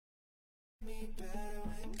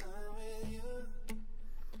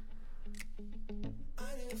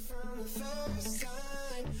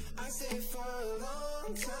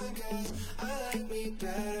Check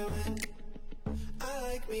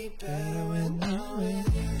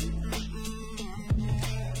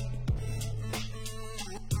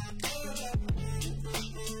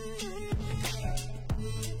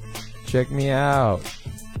me out.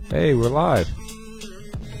 Hey, we're live.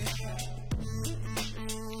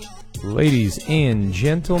 Ladies and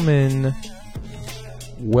gentlemen,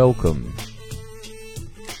 welcome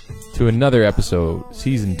to another episode,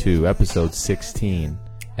 Season 2, Episode 16,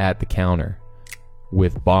 At the Counter,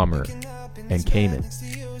 with Bomber and Cayman.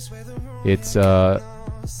 It's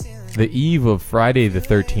the eve of Friday the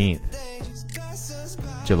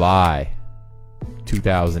 13th, July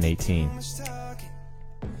 2018.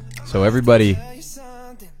 So everybody,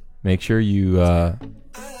 make sure you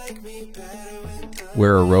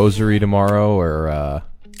wear a rosary tomorrow, or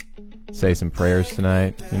say some prayers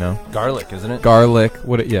tonight. You know, garlic, isn't it? Garlic.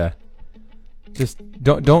 Yeah. Just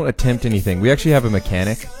don't attempt anything. We actually have a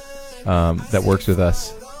mechanic that works with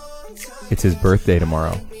us. It's his birthday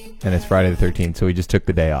tomorrow, and it's Friday the 13th. So he just took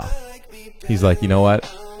the day off. He's like, you know what?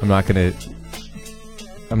 I'm not gonna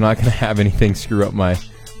have anything screw up my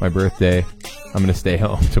birthday. I'm gonna stay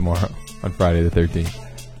home tomorrow on Friday the 13th.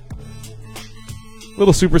 A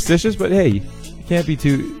little superstitious, but hey, you can't be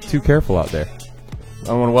too careful out there.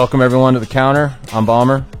 I want to welcome everyone to the counter. I'm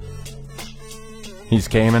Bomber. He's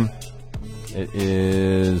Cayman. It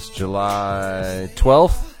is July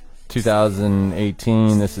 12th,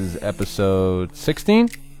 2018. This is episode 16,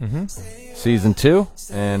 Season 2,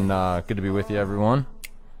 and good to be with you, everyone.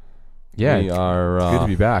 Yeah, we are good to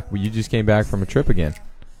be back. You just came back from a trip again.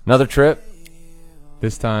 Another trip.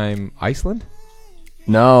 This time, Iceland?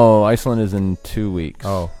 No, Iceland is in 2 weeks.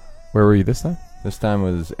 Oh, where were you this time? This time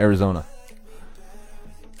was Arizona.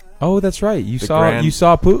 Oh, that's right. You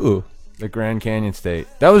saw Pu'u. The Grand Canyon State.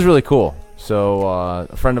 That was really cool. So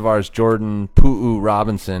a friend of ours, Jordan Pu'u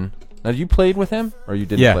Robinson. Now, you played with him, or you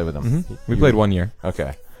didn't play with him? Mm-hmm. We played 1 year.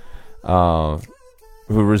 Okay.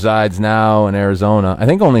 Who resides now in Arizona? I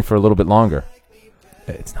think only for a little bit longer.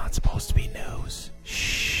 It's not supposed to be news.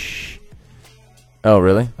 Shh. Oh,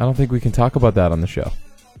 really? I don't think we can talk about that on the show.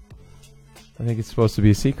 I think it's supposed to be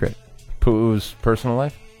a secret. Pu'u's personal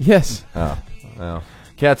life? Yes. Oh, well.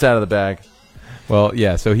 Cat's out of the bag. Well,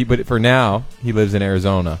 yeah, but for now, he lives in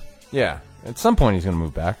Arizona. Yeah. At some point, he's going to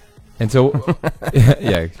move back. And so,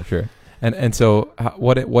 yeah, sure. And so,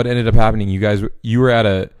 what ended up happening? You were at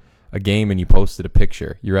a game and you posted a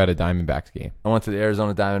picture. You were at a Diamondbacks game. I went to the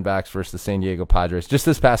Arizona Diamondbacks versus the San Diego Padres just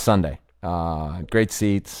this past Sunday. Great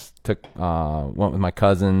seats. Went with my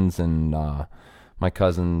cousins and my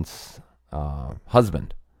cousin's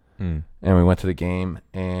husband. And we went to the game,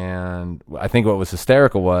 and I think what was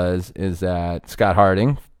hysterical is that Scott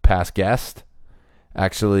Harding, past guest,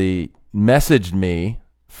 actually messaged me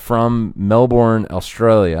from Melbourne,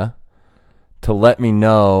 Australia, to let me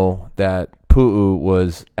know that Pu'u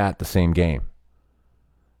was at the same game.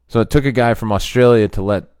 So it took a guy from Australia to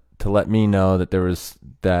let me know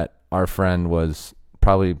that our friend was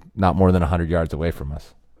probably not more than 100 yards away from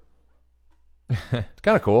us. It's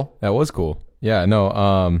kind of cool. That was cool. Yeah,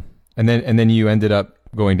 no. And then you ended up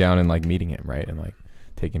going down and like meeting him, right? And like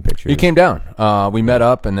taking pictures. He came down. We met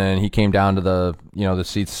up, and then he came down to the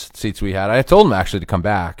seats we had. I told him actually to come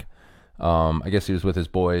back. I guess he was with his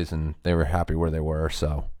boys, and they were happy where they were.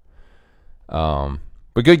 So,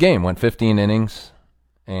 but good game. Went 15 innings,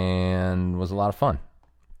 and was a lot of fun.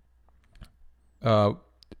 I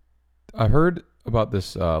heard about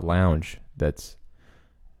this lounge that's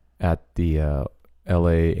at the LA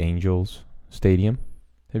Angels Stadium.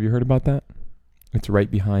 Have you heard about that? It's right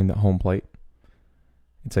behind the home plate.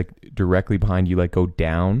 It's like directly behind you, like go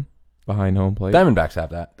down behind home plate. Diamondbacks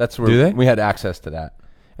have that. That's where Do they? We had access to that.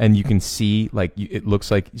 And you can see, like, it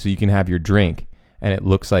looks like, so you can have your drink, and it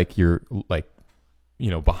looks like you're, like,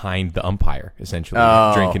 behind the umpire, essentially,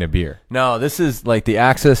 drinking a beer. No, this is, like, the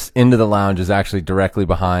access into the lounge is actually directly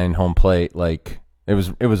behind home plate. Like, it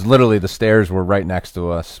was literally, the stairs were right next to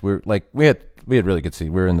us. We had really good seats.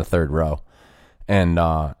 We were in the third row. And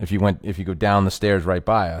if you go down the stairs right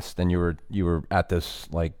by us, then you were at this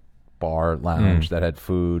like bar lounge that had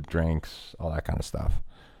food, drinks, all that kind of stuff.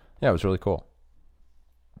 Yeah, it was really cool.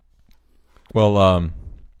 Well,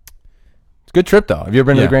 it's a good trip though. Have you ever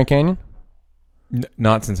been to the Grand Canyon?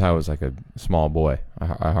 Not since I was like a small boy.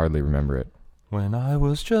 I hardly remember it. When I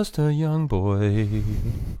was just a young boy.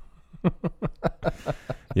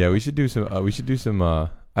 Yeah, we should do some.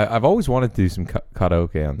 I've always wanted to do some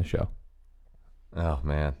karaoke on the show. Oh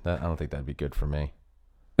man, I don't think that'd be good for me.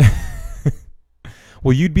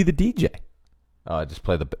 Well, you'd be the DJ. Just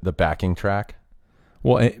play the backing track.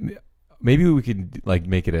 Well, maybe we could like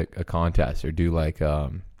make it a contest or do like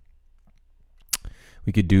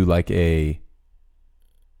we could do like a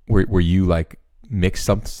where you like mix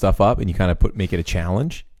some stuff up and you kind of make it a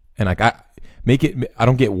challenge, and like I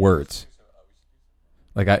don't get words.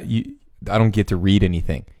 Like I don't get to read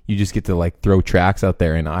anything. You just get to like throw tracks out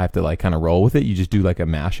there and I have to like kind of roll with it. You just do like a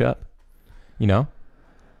mashup, you know?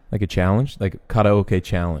 Like a challenge, like karaoke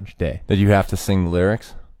challenge day. Did you have to sing the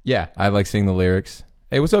lyrics? Yeah, I like singing the lyrics.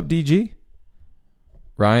 Hey, what's up, DG?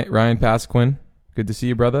 Ryan Pasquin, good to see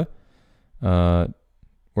you, brother.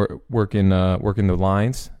 We're working the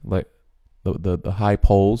lines, like the high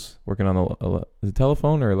poles, working on the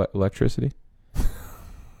telephone or electricity.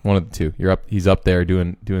 One of the two. He's up there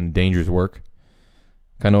doing dangerous work.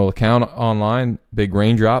 Kind of account online, big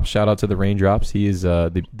Raindrops. Shout out to the Raindrops. He is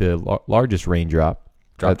the largest Raindrop.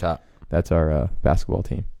 Drop top. That's our basketball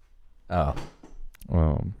team. Oh.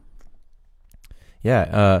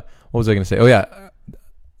 Yeah. What was I going to say? Oh, yeah.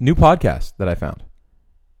 New podcast that I found.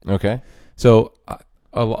 Okay. So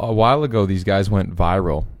a while ago, these guys went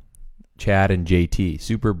viral. Chad and JT,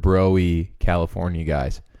 super bro-y California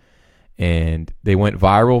guys. And they went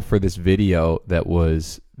viral for this video that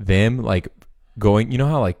was them like going, you know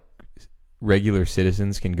how like regular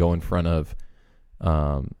citizens can go in front of,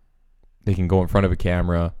 they can go in front of a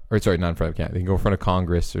camera, or sorry, not in front of a camera. They can go in front of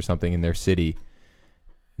Congress or something in their city,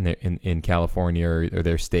 in California or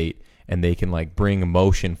their state, and they can like bring a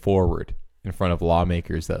motion forward in front of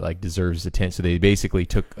lawmakers that like deserves attention. So they basically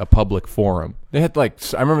took a public forum. They had like,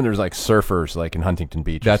 I remember there was like surfers like in Huntington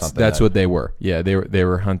Beach. That's what they were. Yeah, they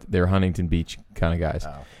were Huntington Beach kind of guys.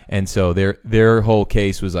 Oh. And so their whole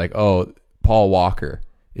case was like, oh, Paul Walker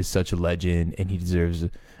is such a legend and he deserves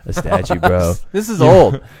a statue, bro. This is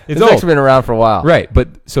old. It's actually been around for a while. Right.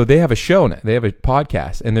 But so they have a show now. They have a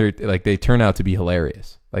podcast, and they're like, they turn out to be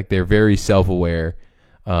hilarious. Like they're very self-aware.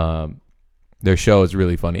 Their show is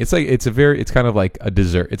really funny. It's kind of like a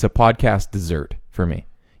dessert. It's a podcast dessert for me.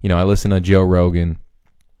 You know, I listen to Joe Rogan.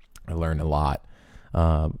 I learn a lot.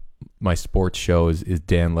 My sports show is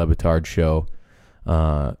Dan Le Batard's show.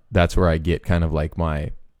 That's where I get kind of like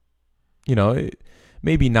my, you know,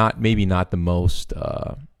 maybe not the most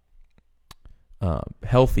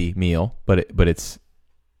healthy meal, but it's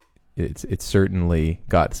certainly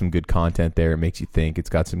got some good content there. It makes you think.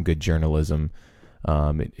 It's got some good journalism.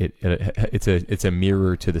 It's a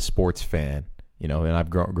mirror to the sports fan, you know. And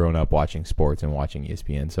I've grown up watching sports and watching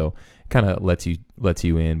ESPN, so it kind of lets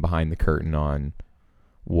you in behind the curtain on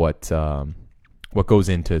what goes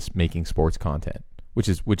into making sports content, which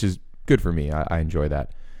is good for me. I enjoy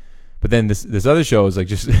that. But then this other show is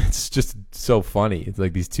like it's just so funny. It's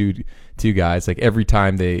like these two guys, like every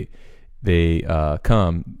time they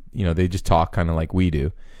come, you know, they just talk kind of like we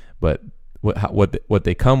do, but what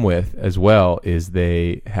they come with as well is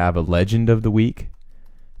they have a legend of the week,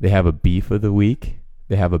 they have a beef of the week,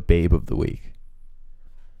 they have a babe of the week,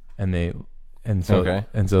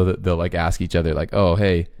 so they'll like ask each other like, oh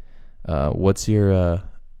hey, what's your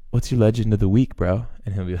legend of the week, bro?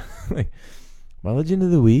 And he'll be like, my legend of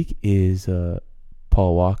the week is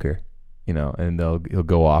Paul Walker, you know, and he'll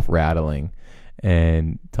go off rattling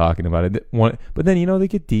and talking about it. But then, you know, they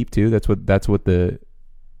get deep too. That's what the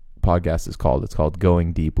podcast is called. It's called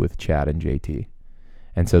Going Deep with Chad and JT.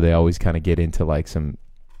 And so they always kind of get into like some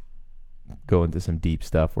deep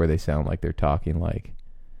stuff where they sound like they're talking like,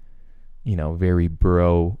 you know, very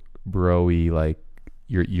bro-y, like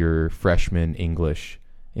your freshman English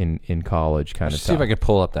in college kind of stuff. See if I could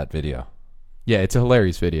pull up that video. Yeah, it's a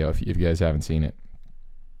hilarious video if you guys haven't seen it.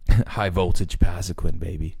 High voltage Pasaquin,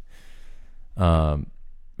 baby. But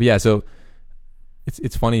yeah, so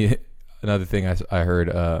it's funny. Another thing I heard,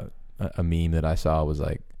 a meme that I saw was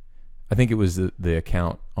like, I think it was the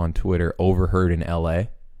account on Twitter, Overheard in LA.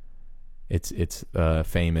 It's a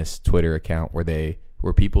famous Twitter account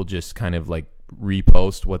where people just kind of like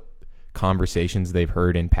repost what conversations they've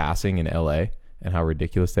heard in passing in LA and how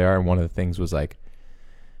ridiculous they are. And one of the things was like,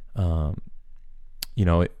 you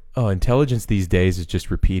know, intelligence these days is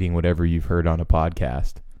just repeating whatever you've heard on a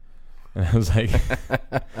podcast. And I was like,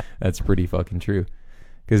 that's pretty fucking true.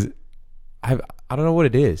 Because I don't know what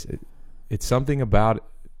it is. It's something about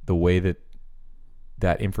the way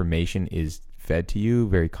that information is fed to you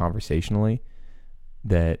very conversationally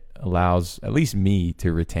that allows at least me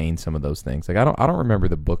to retain some of those things. Like I don't remember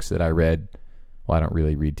the books that I read. Well, I don't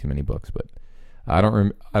really read too many books, but I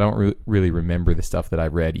don't really remember the stuff that I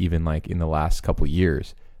read even like in the last couple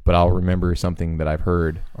years. But I'll remember something that I've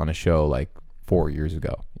heard on a show like 4 years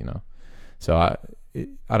ago. You know, so I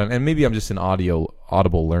don't. And maybe I'm just an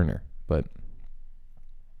audible learner, but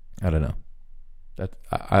I don't know. That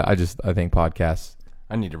I think podcasts.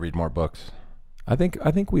 I need to read more books. I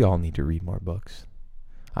think we all need to read more books.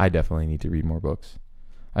 I definitely need to read more books.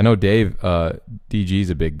 I know Dave, DG's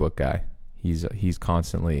a big book guy. He's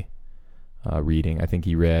constantly reading. I think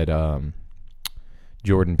he read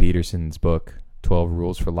Jordan Peterson's book, 12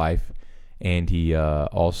 Rules for Life, and he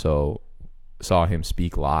also saw him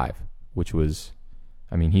speak live, which was,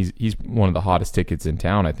 I mean, he's one of the hottest tickets in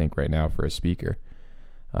town, I think, right now for a speaker.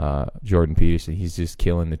 Jordan Peterson, he's just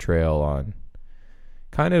killing the trail on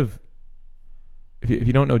kind of, if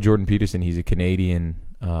you don't know Jordan Peterson, he's a Canadian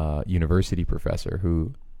university professor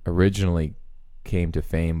who originally came to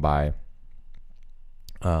fame by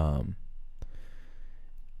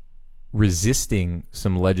resisting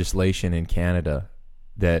some legislation in Canada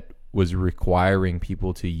that was requiring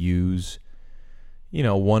people to use,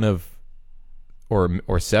 one of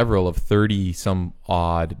or several of 30 some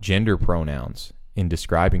odd gender pronouns in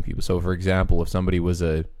describing people. So, for example, if somebody was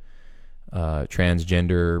a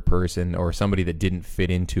transgender person or somebody that didn't fit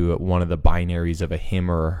into one of the binaries of a him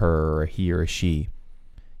or a her or a he or a she,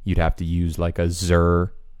 you'd have to use like a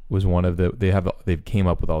zer was one of the they came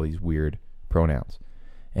up with all these weird pronouns.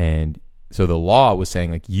 And so the law was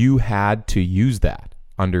saying like you had to use that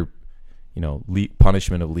under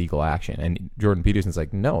punishment of legal action. And Jordan Peterson's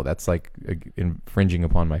like, no, that's like infringing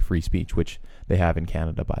upon my free speech, which they have in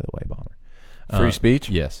Canada, by the way, Bomber. Free speech?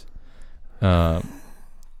 Yes.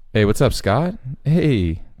 Hey, what's up, Scott?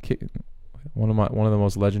 Hey, one of the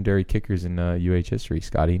most legendary kickers in UH history,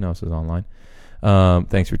 Scott Enos, is online.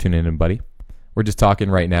 Thanks for tuning in, buddy. We're just talking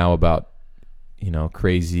right now about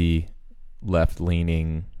crazy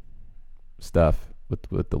left-leaning stuff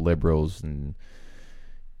with the liberals and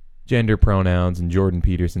gender pronouns and Jordan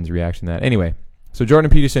Peterson's reaction to that. Anyway, so Jordan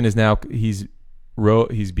Peterson is now he's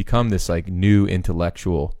become this like new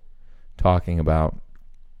intellectual talking about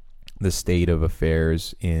the state of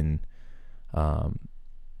affairs in how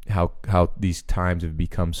these times have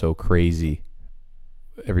become so crazy.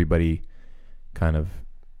 Everybody kind of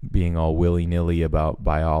being all willy-nilly about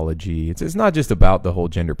biology. It's not just about the whole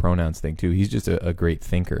gender pronouns thing too. He's just a great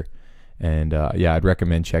thinker. And I'd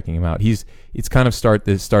recommend checking him out. It's kind of started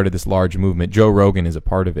this large movement. Joe Rogan is a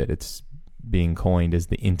part of it. It's being coined as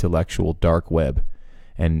the intellectual dark web,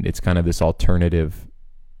 and it's kind of this alternative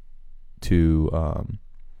to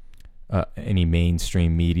any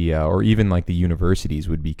mainstream media, or even like the universities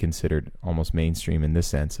would be considered almost mainstream in this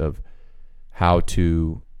sense of how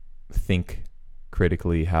to think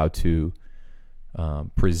critically, how to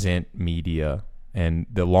present media, and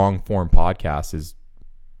the long form podcast is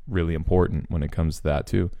really important when it comes to that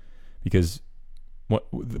too, because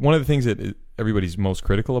one of the things that everybody's most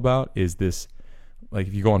critical about is this, like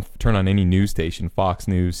if you go on, turn on any news station, Fox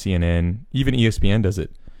News, CNN, even ESPN does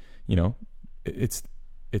it,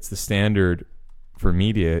 it's the standard for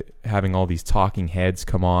media, having all these talking heads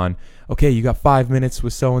come on. Okay, you got 5 minutes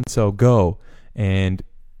with so-and-so, go. And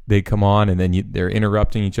they come on and then they're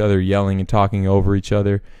interrupting each other, yelling and talking over each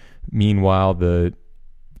other. Meanwhile, the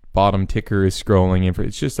bottom ticker is scrolling.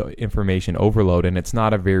 It's just information overload, and it's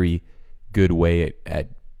not a very good way at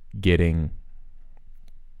getting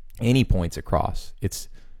any points across. It's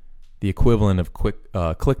the equivalent of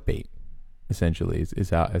clickbait, essentially,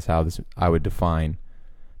 is how this I would define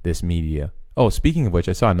this media. Oh, speaking of which,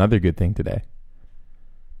 I saw another good thing today.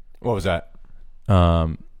 What was that?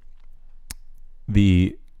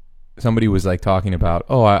 Somebody was like talking about,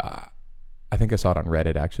 I think I saw it on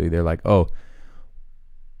Reddit actually. They're like,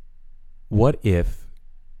 what if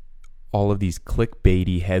all of these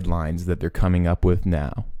clickbaity headlines that they're coming up with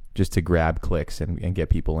now, just to grab clicks and get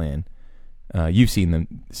people in? You've seen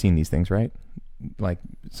these things, right? Like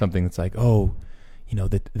something that's like, the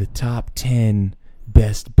top 10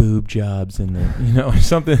 best boob jobs in the,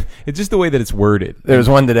 something. It's just the way that it's worded. There was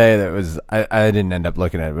one today that was, I didn't end up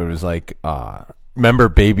looking at it, but it was like, remember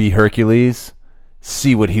baby Hercules?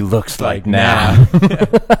 See what he looks like now.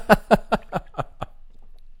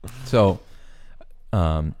 So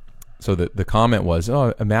the comment was,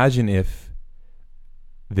 imagine if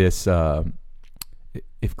this,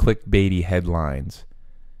 if clickbaity headlines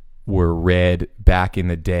were read back in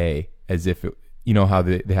the day as if how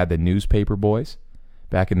they had the newspaper boys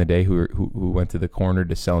back in the day who went to the corner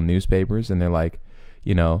to sell newspapers, and they're like,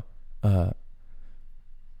 John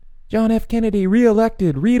F. Kennedy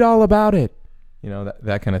reelected, read all about it,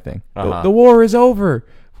 that kind of thing. Uh-huh. The war is over,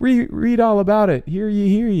 read all about it, hear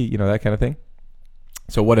ye, that kind of thing.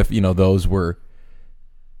 So what if those were,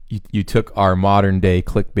 you took our modern day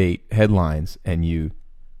clickbait headlines and you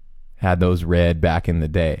had those read back in the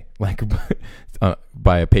day, like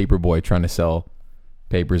by a paper boy trying to sell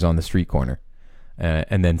papers on the street corner.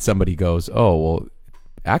 And then somebody goes, oh, well,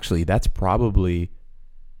 actually, that's probably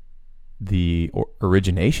the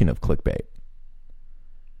origination of clickbait.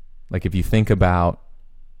 Like if you think about,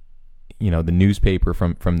 the newspaper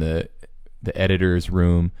from the editor's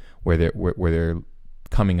room where they're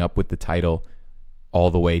coming up with the title, all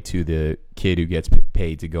the way to the kid who gets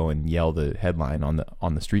paid to go and yell the headline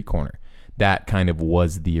on the street corner. That kind of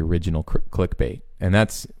was the original clickbait, and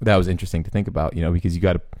that was interesting to think about, because you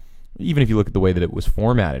got to, even if you look at the way that it was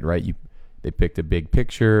formatted, right? They picked a big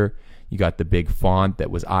picture, you got the big font that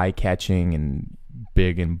was eye catching and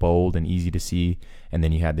big and bold and easy to see, and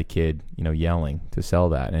then you had the kid, yelling to sell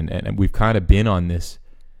that, and we've kind of been on this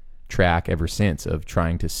track ever since of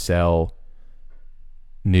trying to sell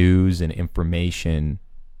news and information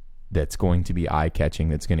that's going to be eye-catching,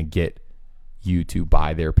 that's going to get you to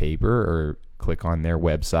buy their paper or click on their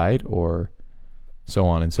website or so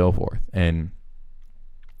on and so forth. And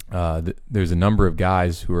there's a number of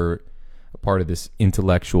guys who are a part of this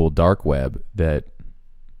intellectual dark web that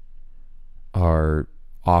are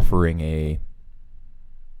offering a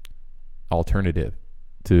alternative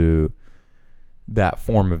to that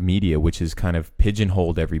form of media, which has kind of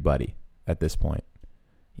pigeonholed everybody at this point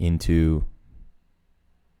into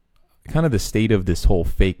kind of the state of this whole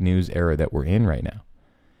fake news era that we're in right now.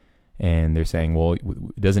 And they're saying, well,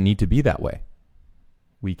 it doesn't need to be that way.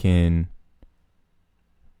 We can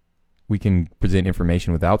present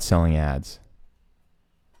information without selling ads,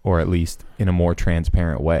 or at least in a more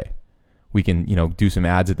transparent way. We can, do some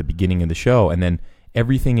ads at the beginning of the show, and then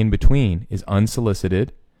everything in between is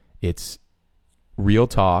unsolicited. It's real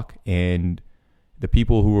talk, and the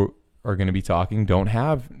people who are going to be talking don't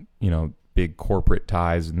have, big corporate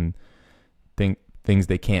ties and things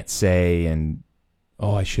they can't say, and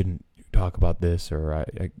I shouldn't talk about this, or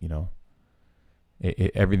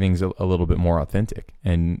everything's a little bit more authentic.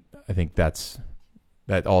 And I think that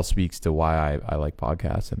all speaks to why I like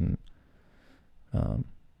podcasts, and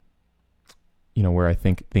where I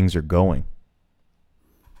think things are going.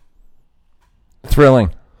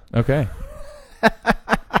 Thrilling. Okay.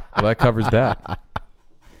 Well, that covers that.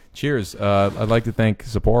 Cheers. I'd like to thank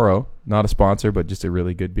Sapporo, not a sponsor, but just a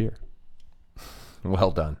really good beer.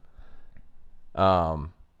 Well done.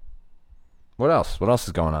 What else? What else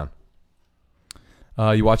is going on?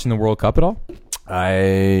 You watching the World Cup at all?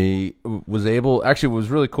 I was able. Actually, what was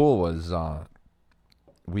really cool was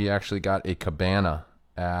we actually got a cabana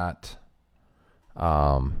at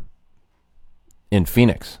in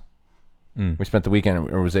Phoenix. We spent the weekend.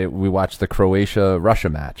 We watched the Croatia-Russia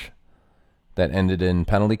match that ended in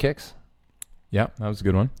penalty kicks. Yeah, that was a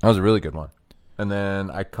good one. That was a really good one. And then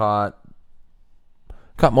I caught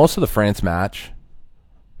most of the France match.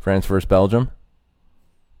 France versus Belgium.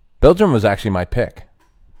 Belgium was actually my pick.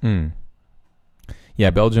 Yeah,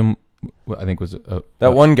 Belgium, I think was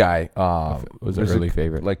that one guy was an early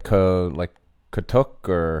favorite. Like Katuk,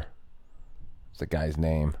 or what's the guy's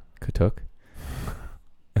name? Katuk.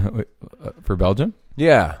 For Belgium?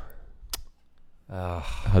 Yeah.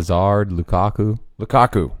 Hazard, Lukaku.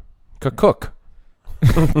 Kakuk.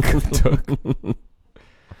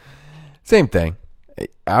 Same thing.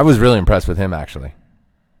 I was really impressed with him, actually.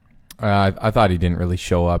 I thought he didn't really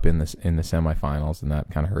show up in the semifinals, and that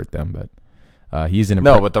kind of hurt them. But he's an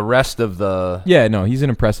but the rest of the he's an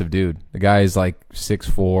impressive dude. The guy is like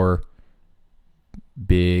 6'4",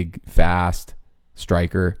 big, fast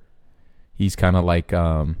striker. He's kind of like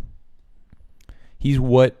he's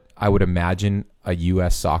what I would imagine a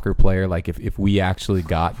U.S. soccer player. Like if we actually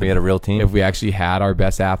we had a real team, if we actually had our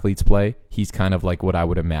best athletes play, he's kind of like what I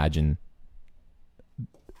would imagine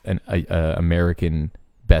an American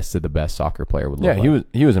best of the best soccer player would look like. Yeah,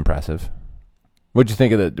 he was impressive. What'd you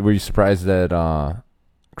think of that? Were you surprised that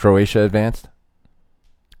Croatia advanced?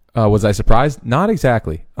 Was I surprised? Not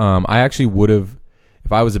exactly. I actually would have,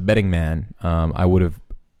 if I was a betting man, I would have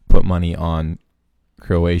put money on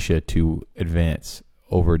Croatia to advance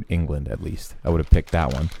over England. At least I would have picked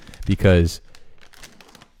that one because,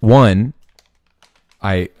 one,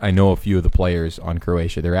 I know a few of the players on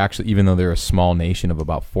Croatia. They're actually, even though they're a small nation of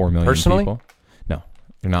about 4 million Personally? people. No,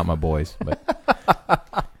 they're not my boys. But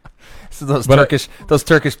so those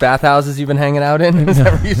Turkish bathhouses you've been hanging out in, is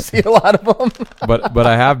that where you see a lot of them? but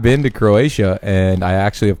I have been to Croatia, and I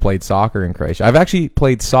actually have played soccer in Croatia. I've actually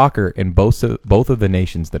played soccer in both of the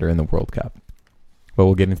nations that are in the World Cup. But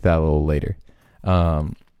we'll get into that a little later.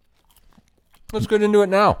 Let's get into it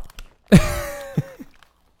now.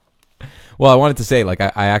 Well, I wanted to say, like,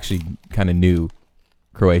 I actually kind of knew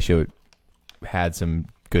Croatia had some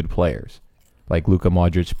good players. Like, Luka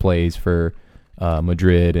Modric plays for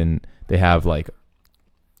Madrid, and they have, like...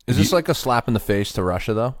 Is this like a slap in the face to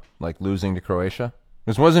Russia, though? Like, losing to Croatia?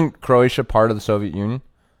 Because wasn't Croatia part of the Soviet Union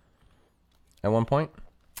at one point?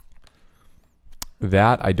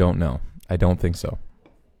 That I don't know. I don't think so.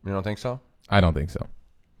 You don't think so? I don't think so.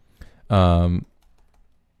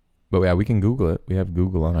 But yeah, we can Google it. We have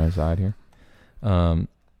Google on our side here. No,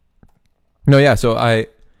 yeah. So I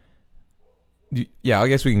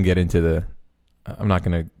guess we can get into the. I'm not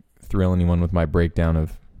going to thrill anyone with my breakdown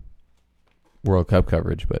of World Cup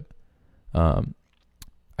coverage, but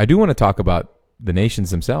I do want to talk about the nations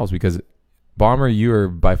themselves because, Bomber, you are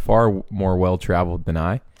by far more well-traveled than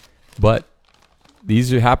I, but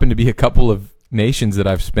these happen to be a couple of nations that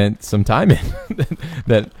I've spent some time in.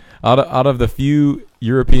 That out of the few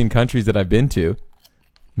European countries that I've been to,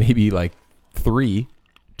 maybe like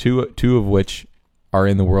two of which are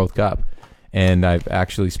in the World Cup, and I've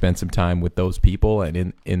actually spent some time with those people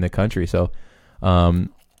and in the country. So,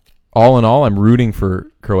 all in all, I'm rooting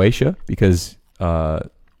for Croatia because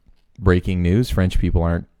breaking news: French people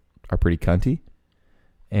are pretty cunty,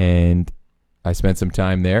 and I spent some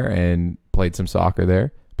time there and played some soccer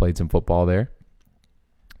there, played some football there.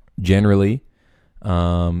 Generally,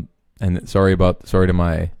 and sorry to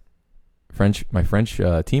my French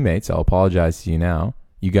teammates. I'll apologize to you now.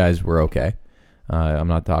 You guys were okay. I'm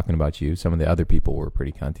not talking about you. Some of the other people were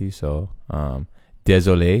pretty cunty. So,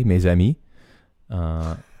 désolé, mes amis.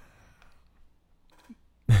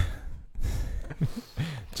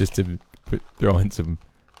 Just to throw in some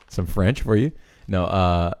French for you.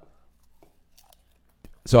 No.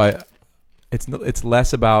 So it's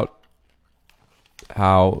less about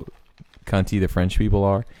how cunty the French people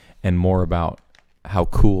are, and more about how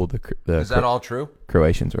cool the Is that all true?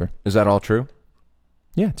 Croatians were. Is that all true?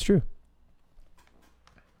 Yeah, it's true.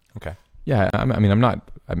 Okay. Yeah,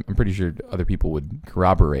 I'm pretty sure other people would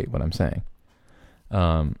corroborate what I'm saying.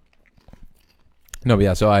 No, but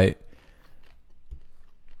yeah, so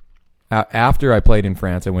after I played in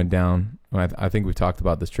France, I went down. I think we've talked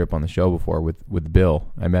about this trip on the show before with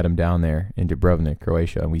Bill. I met him down there in Dubrovnik,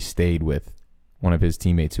 Croatia, and we stayed with one of his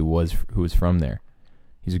teammates who was from there.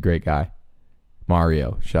 He's a great guy,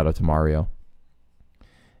 Mario. Shout out to Mario.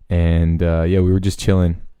 And we were just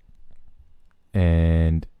chilling,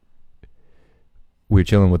 and we were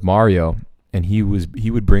chilling with Mario, and he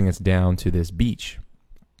would bring us down to this beach,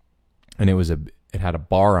 and it had a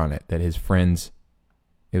bar on it that his friends.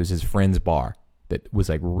 It was his friend's bar that was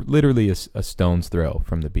like literally a stone's throw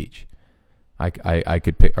from the beach. I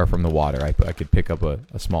could pick, or from the water. I could pick up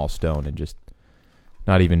a small stone and just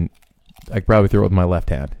not even. I could probably throw it with my left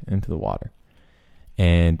hand into the water,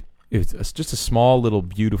 and it's just a small little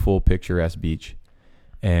beautiful picturesque beach.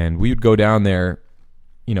 And we would go down there,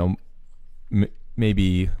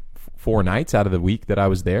 maybe 4 nights out of the week that I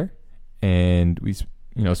was there, and we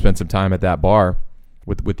spent some time at that bar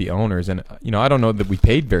with the owners. And I don't know that we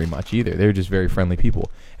paid very much either. They were just very friendly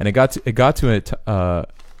people. And it got to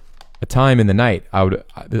a time in the night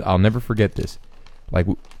I'll never forget this. Like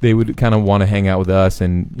they would kind of want to hang out with us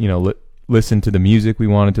and listen to the music we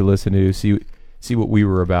wanted to listen to, see what we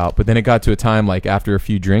were about. But then it got to a time, like after a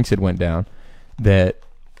few drinks had went down, that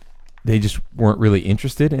they just weren't really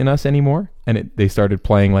interested in us anymore, and they started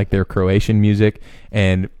playing like their Croatian music.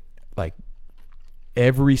 And like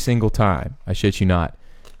every single time, I shit you not,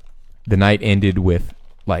 the night ended with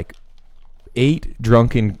like 8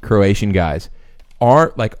 drunken Croatian guys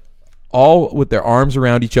all with their arms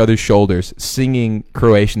around each other's shoulders, singing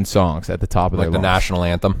Croatian songs at the top of their lungs. Like the national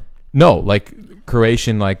anthem? No, like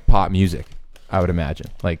Croatian like pop music, I would imagine.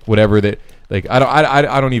 Like whatever that, like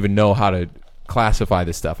I don't even know how to classify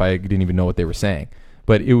this stuff. I didn't even know what they were saying.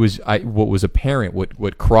 But it was what was apparent,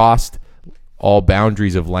 what crossed all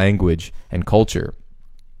boundaries of language and culture,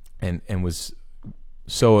 and was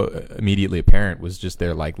so immediately apparent, was just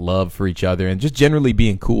their like love for each other and just generally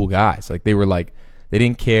being cool guys. Like they were like, they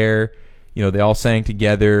didn't care. They all sang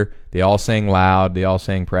together. They all sang loud. They all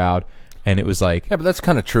sang proud. And it was like, yeah, but that's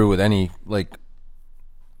kind of true with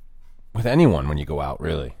with anyone when you go out,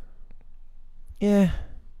 really. Yeah.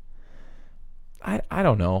 I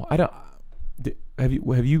don't know. Have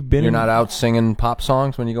you been? You're not out singing pop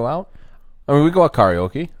songs when you go out? I mean, we go out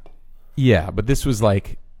karaoke. Yeah, but this was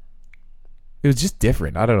like, it was just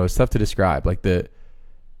different. I don't know. It's tough to describe. Like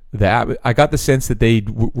I got the sense that they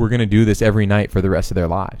were going to do this every night for the rest of their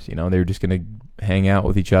lives. They were just going to hang out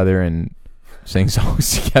with each other and sing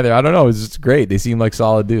songs together. I don't know. It was just great. They seemed like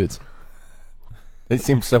solid dudes. They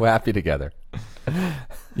seemed so happy together.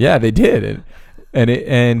 Yeah, they did.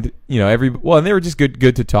 And they were just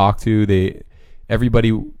good to talk to.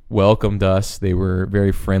 Everybody welcomed us. They were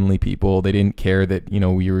very friendly people. They didn't care that,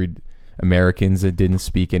 we were Americans that didn't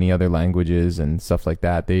speak any other languages and stuff like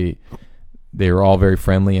that. They were all very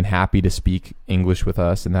friendly and happy to speak English with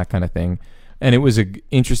us and that kind of thing. And it was an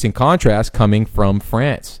interesting contrast coming from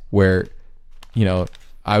France, where you know,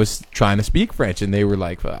 I was trying to speak French, and they were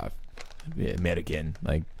like, yeah, American,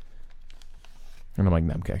 like, and I'm like,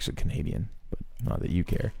 no, I'm actually Canadian, but not that you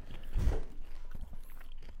care.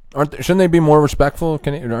 Shouldn't they be more respectful?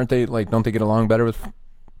 Aren't they like? Don't they get along better with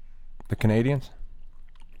the Canadians?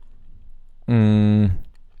 No,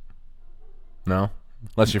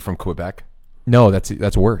 unless you're from Quebec. No,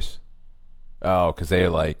 that's worse. Oh, because they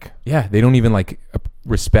like. Yeah, they don't even like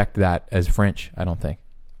respect that as French. I don't think.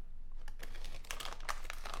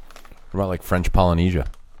 What about like French Polynesia?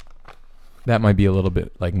 That might be a little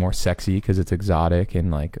bit like more sexy because it's exotic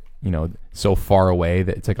and like, you know, so far away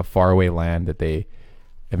that it's like a faraway land that they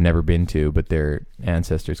have never been to, but their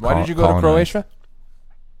ancestors. Why did you go to Croatia?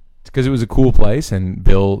 It's because it was a cool place, and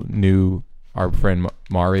Bill knew our friend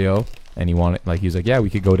Mario, and he was like, yeah, we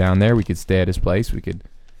could go down there, we could stay at his place, we could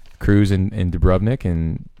cruise in Dubrovnik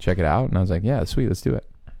and check it out, and I was like, yeah, sweet, let's do it.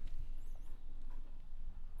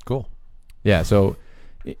 Cool. Yeah. So,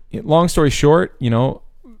 long story short, you know,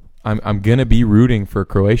 I'm gonna be rooting for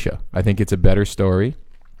Croatia. I think it's a better story.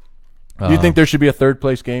 Do you think there should be a third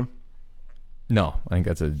place game? No, I think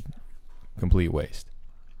that's a complete waste.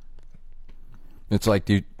 It's like,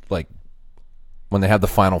 when they have the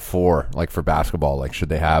Final Four, like for basketball, like should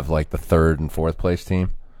they have like the third and fourth place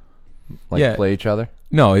team, like play each other?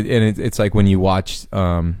 No, it's like when you watch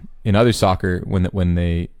in other soccer when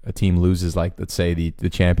a team loses, like let's say the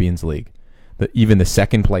Champions League. Even the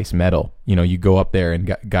second place medal, you know, you go up there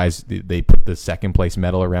and guys, they put the second place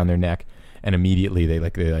medal around their neck, and immediately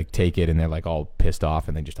they take it, and they're like all pissed off,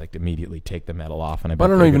 and they just like immediately take the medal off. And I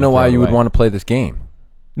don't even know why you would want to play this game.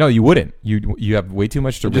 No, you wouldn't. You have way too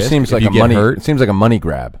much to risk. It just seems like It seems like a money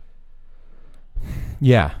grab.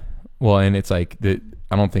 Yeah, well, and it's like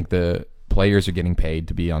I don't think the players are getting paid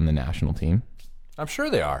to be on the national team. I'm sure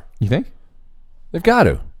they are. You think? They've got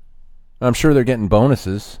to. I'm sure they're getting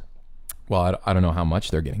bonuses. Well, I don't know how much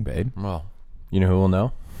they're getting paid. Well, you know who will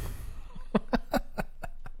know?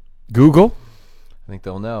 Google? I think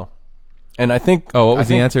they'll know. And I think... Oh, what was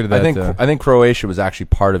the answer to that? I think Croatia was actually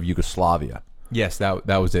part of Yugoslavia. Yes, that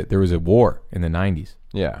was it. There was a war in the 90s.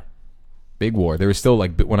 Yeah. Big war. There was still,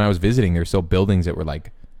 like, when I was visiting, there were still buildings that were,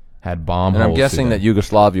 like, had bomb holes. And I'm guessing that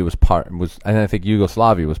Yugoslavia and I think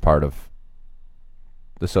Yugoslavia was part of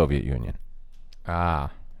the Soviet Union.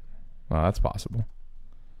 Ah. Well, that's possible.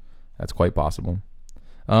 That's quite possible.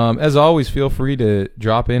 As always, feel free to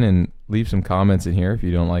drop in and leave some comments in here if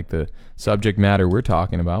you don't like the subject matter we're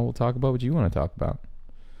talking about. We'll talk about what you want to talk about.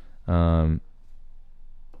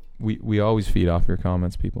 We always feed off your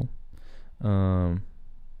comments, people. Yeah,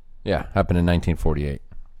 happened in 1948.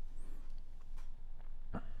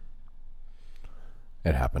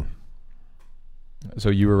 It happened. So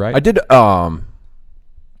you were right. I did. So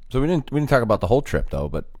we didn't talk about the whole trip though,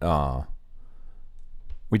 but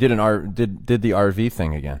we did did the RV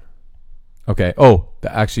thing again. Okay. Oh,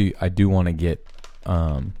 actually, I do want to get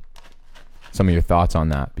some of your thoughts on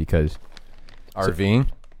that because RVing.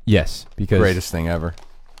 Yes, because greatest thing ever.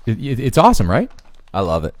 It's awesome, right? I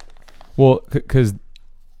love it. Well, because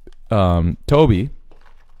Toby,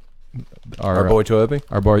 our boy Toby,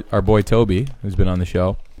 our boy Toby, who's been on the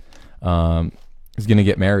show, is going to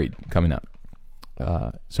get married coming up.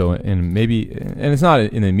 So it's not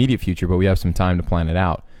in the immediate future, but we have some time to plan it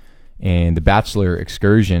out. And the bachelor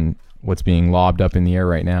excursion, what's being lobbed up in the air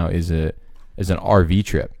right now, is an RV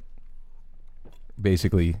trip.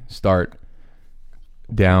 Basically, start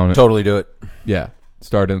down. Totally do it. Yeah,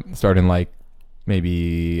 start in like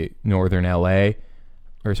maybe northern LA,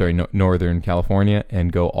 northern California,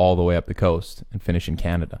 and go all the way up the coast and finish in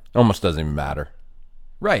Canada. Almost doesn't even matter.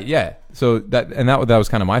 Right, yeah. So that was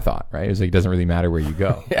kind of my thought, right? It was like, it doesn't really matter where you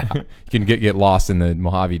go. Yeah. You can get lost in the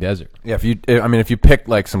Mojave Desert. Yeah, if you pick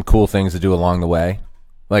like some cool things to do along the way,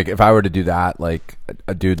 like if I were to do that, like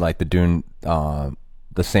a dude like the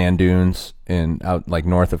sand dunes out like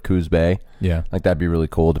north of Coos Bay. Yeah. Like that'd be really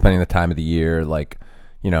cool, depending on the time of the year, like,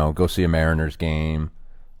 you know, go see a Mariners game.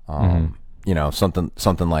 You know,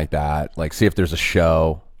 something like that. Like see if there's a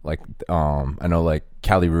show. Like I know like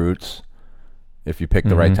Cali Roots. If you pick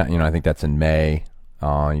the right time, you know, I think that's in May.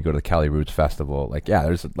 You go to the Cali Roots Festival. Like, yeah,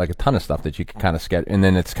 there's like a ton of stuff that you can kind of sketch. And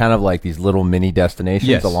then it's kind of like these little mini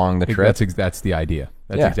destinations along the trip. That's the idea.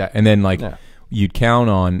 And then like you'd count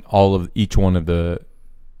on each one of the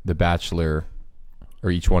bachelor or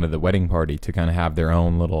each one of the wedding party to kind of have their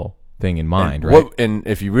own little thing in mind, right? And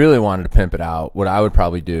if you really wanted to pimp it out, what I would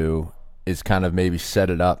probably do is kind of maybe set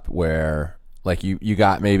it up where like you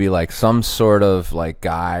got maybe like some sort of like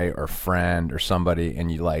guy or friend or somebody,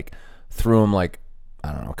 and you like threw him like,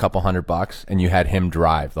 I don't know, a couple $100, and you had him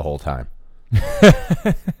drive the whole time.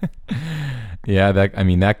 Yeah,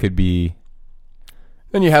 that could be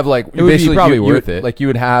Then you have like It would be probably worth it. Like you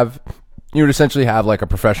would essentially have like a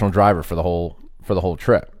professional driver for the whole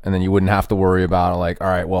trip, and then you wouldn't have to worry about like, all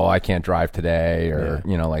right, well, I can't drive today, or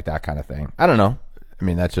like that kind of thing. I don't know. I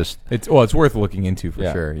mean, that's just it's worth looking into for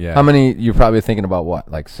sure. Yeah. How many? You're probably thinking about what,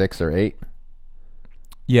 like 6 or 8?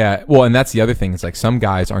 Yeah. Well, and that's the other thing. It's like some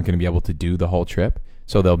guys aren't going to be able to do the whole trip,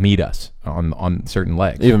 so they'll meet us on certain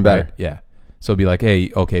legs. Even better. Right? Yeah. So it'll be like,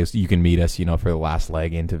 hey, okay, so you can meet us, for the last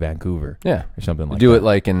leg into Vancouver. Yeah. Or something like that. Do it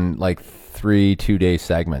like in like 3 2-day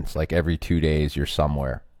segments. Like every 2 days you're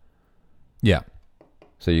somewhere. Yeah.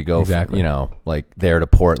 So you go, exactly. like there to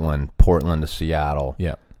Portland to Seattle.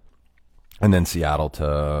 Yeah. And then Seattle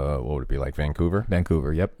to, what would it be, like Vancouver?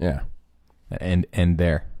 Vancouver, yep. Yeah. And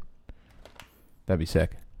there. That'd be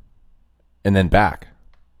sick. And then back.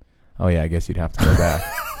 Oh, yeah, I guess you'd have to go back.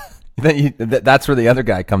 That's where the other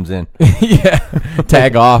guy comes in. Yeah.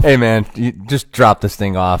 Tag off. Hey, man, you just drop this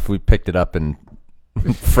thing off. We picked it up in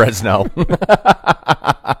Fresno.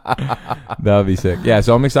 That would be sick. Yeah,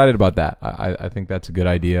 so I'm excited about that. I think that's a good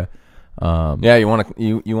idea. Yeah, you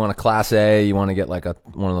want a Class A. You want to get like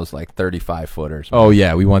one of those like 35 footers. Oh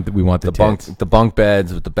yeah, we want the bunk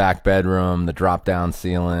beds with the back bedroom, the drop down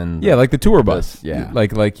ceiling. Yeah, like the tour bus. Yeah,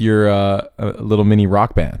 like you're a little mini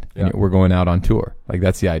rock band. Yeah. And we're going out on tour. Like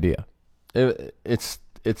that's the idea. It's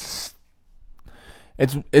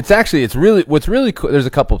actually really what's really cool. There's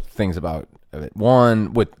a couple things about it.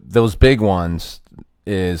 One, with those big ones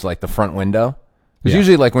is like the front window. Because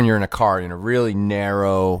usually, like when you're in a car, you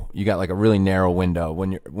got like a really narrow window.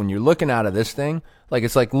 When you're looking out of this thing, like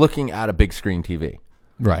it's like looking at a big screen TV,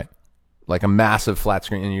 right? Like a massive flat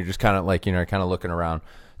screen, and you're just kind of like kind of looking around.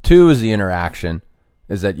 2 is the interaction,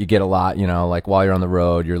 is that you get a lot, like while you're on the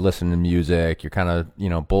road, you're listening to music, you're kind of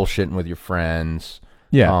bullshitting with your friends.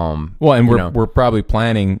 Yeah. Well, and we're probably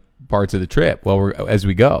planning parts of the trip as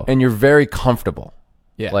we go, and you're very comfortable.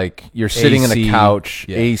 Yeah. Like you're sitting AC, in a couch,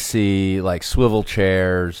 yeah. AC, like swivel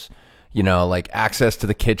chairs, like access to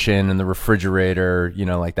the kitchen and the refrigerator,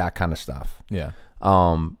 like that kind of stuff. Yeah.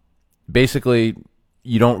 Basically,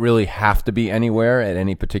 you don't really have to be anywhere at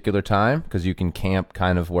any particular time because you can camp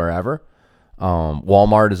kind of wherever.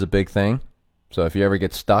 Walmart is a big thing. So if you ever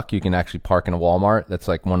get stuck, you can actually park in a Walmart. That's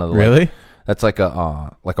like one of the really. That's like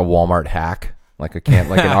a Walmart hack, like an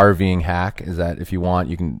RVing hack. Is that if you want,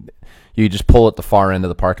 you just pull at the far end of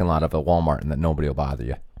the parking lot of a Walmart, and then nobody will bother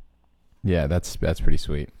you. Yeah, that's pretty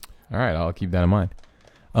sweet. All right, I'll keep that in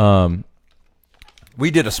mind.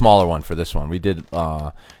 We did a smaller one for this one. We did,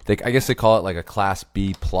 I guess they call it like a Class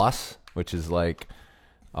B plus, which is like,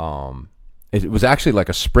 it was actually like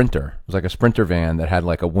a Sprinter. It was like a Sprinter van that had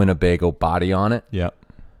like a Winnebago body on it. Yeah.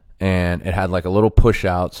 And it had like a little push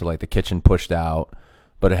out, so like the kitchen pushed out,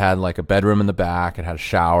 but it had like a bedroom in the back. It had a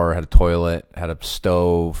shower, had a toilet, had a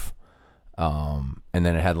stove. And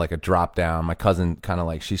then it had like a drop down. My cousin kind of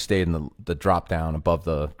like, she stayed in the drop down above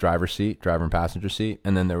the driver and passenger seat.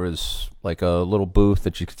 And then there was like a little booth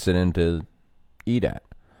that you could sit in to eat at.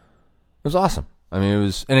 It was awesome. I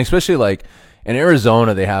mean, and especially like in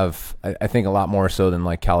Arizona, they have, I think a lot more so than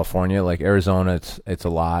like California. Like Arizona, it's a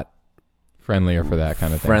lot friendlier for that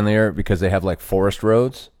kind of thing. Friendlier because they have like forest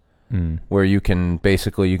roads where you can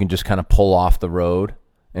just kind of pull off the road.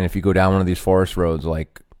 And if you go down one of these forest roads,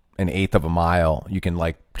 like an eighth of a mile, you can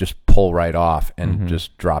like just pull right off and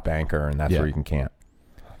just drop anchor, and that's where you can camp.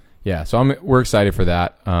 Yeah, so we're excited for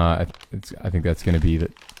that. I think that's going to be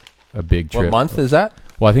a big trip. What month is that?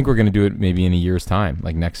 Well, I think we're going to do it maybe in a year's time,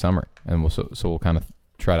 like next summer, and we'll kind of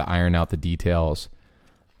try to iron out the details,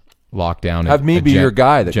 lock down. Have me be your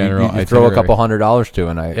guy that you throw a couple $100 to,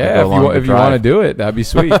 and if you want to do it, that'd be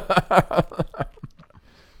sweet.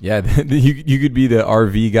 Yeah, you could be the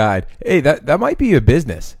RV guide. Hey, that might be a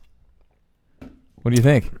business. What do you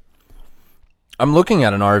think? I'm looking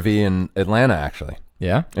at an RV in Atlanta, actually.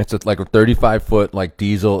 Yeah? It's like a 35-foot like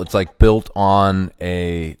diesel. It's like built on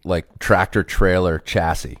a like tractor trailer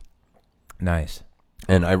chassis. Nice.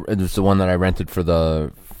 And it's the one that I rented for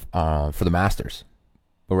the Masters.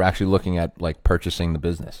 But we're actually looking at like purchasing the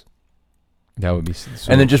business. That would be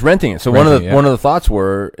and then just renting it. So one of the thoughts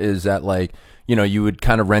is that like, you would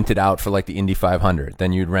kind of rent it out for like the Indy 500.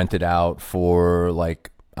 Then you'd rent it out for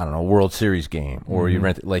like, I don't know, a World Series game, or you'd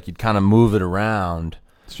rent it, like you'd kind of move it around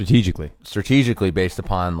strategically based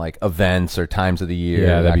upon like events or times of the year.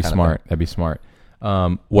 Yeah, that'd be smart. That'd be smart.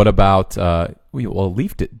 What about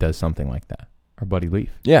Leaf does something like that. Our buddy Leaf.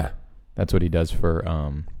 Yeah, that's what he does for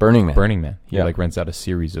Burning Man. Burning Man. He like rents out a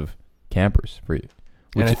series of campers for you.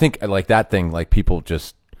 And I think like that thing, like people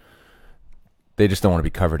they just don't want to be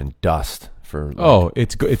covered in dust for.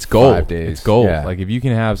 It's gold. 5 days. It's gold. Yeah. Like if you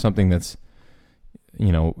can have something that's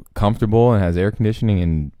comfortable and has air conditioning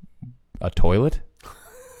and a toilet,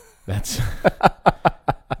 that's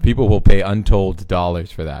people will pay untold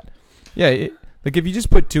dollars for that. Yeah, like if you just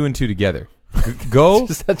put two and two together, go.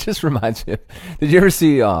 That just reminds me. Did you ever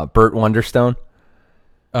see Burt Wonderstone?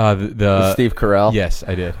 The Steve Carell. Yes,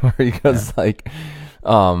 I did. Where he goes like,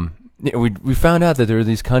 we found out that there were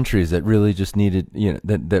these countries that really just needed,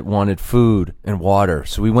 that wanted food and water.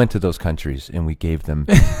 So we went to those countries and we gave them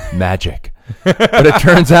magic. But it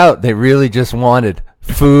turns out they really just wanted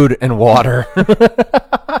food and water.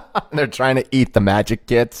 They're trying to eat the magic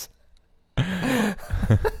kits. Hey,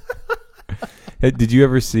 did you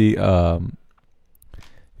ever see? I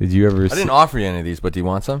didn't offer you any of these, but do you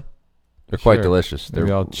want some? They're quite delicious.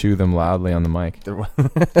 Maybe I'll chew them loudly on the mic.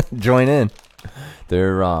 Join in.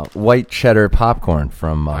 They're white cheddar popcorn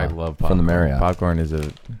from I love popcorn. From the Marriott. Popcorn is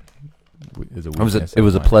a weakness. It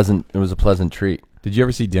was a pleasant treat. Did you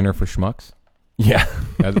ever see Dinner for Schmucks? Yeah,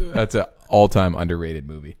 that's an all-time underrated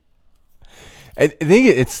movie. I think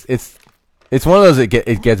it's one of those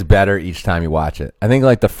it gets better each time you watch it. I think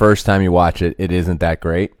like the first time you watch it, it isn't that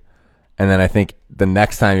great, and then I think the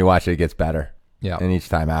next time you watch it, it gets better. Yeah, and each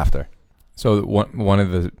time after. So one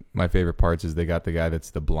of my favorite parts is they got the guy that's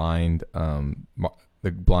the blind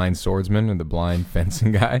swordsman or the blind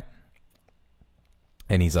fencing guy,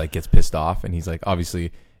 and he's like gets pissed off, and he's like, obviously,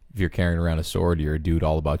 if you're carrying around a sword, you're a dude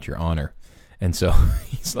all about your honor, and so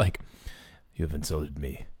he's like, you have insulted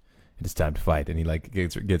me. It is time to fight, and he like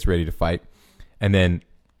gets ready to fight, and then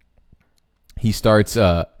he starts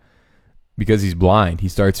because he's blind, he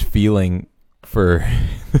starts feeling for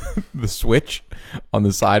the switch on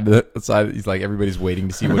the side of the side. He's like, everybody's waiting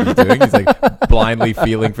to see what he's doing. He's like blindly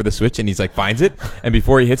feeling for the switch, and he's like finds it, and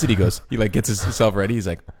before he hits it, he gets himself ready. He's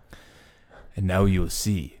like, and now you will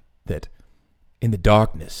see that in the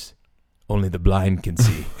darkness only the blind can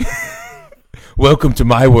see. Welcome to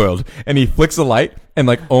my world. And he flicks a light, and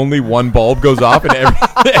like only one bulb goes off, and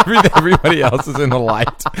everybody else is in the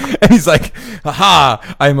light. And he's like,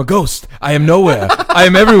 aha, I am a ghost. I am nowhere. I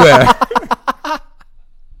am everywhere.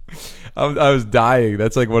 I was dying.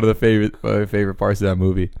 That's like one of my favorite parts of that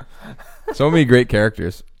movie. So many great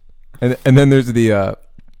characters. And then there's the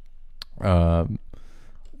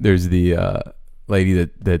lady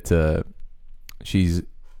that she's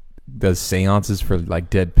does seances for like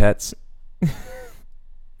dead pets.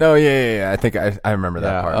 Oh yeah. I think I remember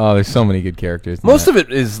that part. Oh, there's so many good characters. Most of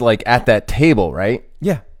it is like at that table, right?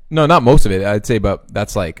 Yeah. No, not most of it. I'd say, but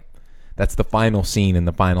that's the final scene, and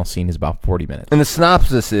the final scene is about 40 minutes. And the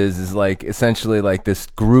synopsis is like essentially like these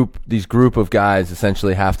group of guys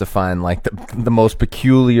essentially have to find like the most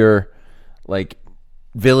peculiar like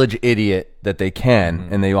village idiot that they can,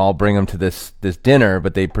 and they all bring them to this dinner,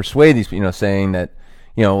 but they persuade these, saying that,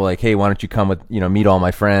 like, hey, why don't you come with, meet all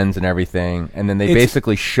my friends and everything, and then they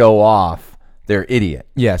basically show off their idiot.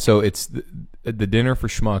 Yeah, so it's the Dinner for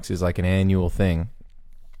Schmucks is like an annual thing,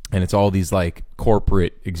 and it's all these like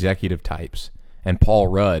corporate executive types, and Paul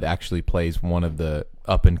Rudd actually plays one of the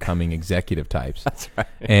up and coming executive types. That's right.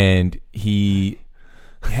 And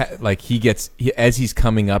as he's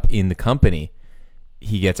coming up in the company,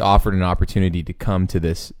 he gets offered an opportunity to come to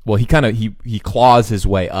this. Well, he claws his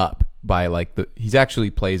way up by like he's actually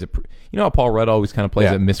plays how Paul Rudd always kind of plays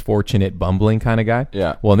a misfortunate, bumbling kind of guy.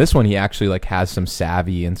 Yeah. Well, in this one, he actually like has some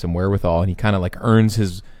savvy and some wherewithal, and he kind of like earns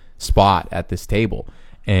his spot at this table.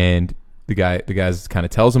 And the guys kind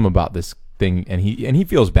of tells him about this thing, and he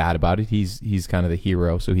feels bad about it. He's kind of the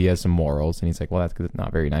hero, so he has some morals, and he's like, well, that's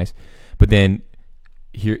not very nice. But then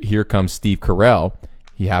here comes Steve Carell.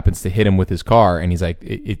 He happens to hit him with his car, and he's like,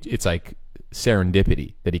 it's like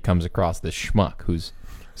serendipity that he comes across this schmuck who's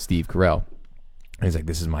Steve Carell. And he's like,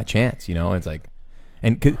 this is my chance, And it's like,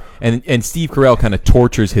 and Steve Carell kind of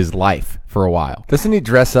tortures his life for a while. Doesn't he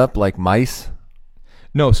dress up like mice?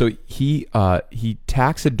 No, so he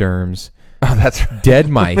taxiderms that's right. dead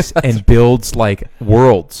mice and builds like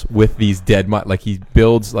worlds with these dead mice. Like he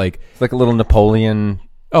builds like it's like a little Napoleon.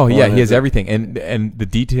 Oh yeah, he has everything, and the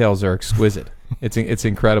details are exquisite. It's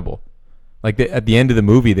incredible. Like at the end of the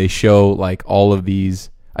movie, they show like all of these.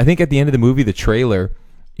 I think at the end of the movie, the trailer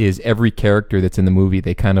is every character that's in the movie.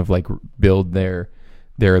 They kind of like build their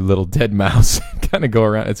little dead mouse, kind of go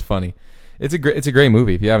around. It's funny. It's a great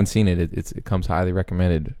movie. If you haven't seen it, it comes highly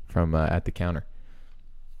recommended from At the Counter.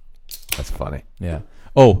 That's funny. Yeah.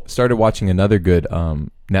 Oh, started watching another good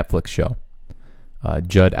Netflix show,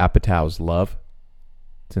 Judd Apatow's Love.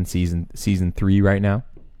 It's in season 3 right now.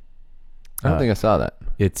 I don't think I saw that.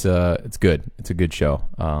 It's good. It's a good show.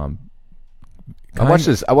 I watched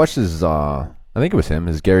his. I think it was him.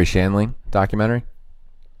 His Gary Shandling documentary.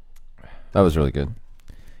 That was really good.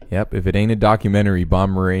 Yep. If it ain't a documentary,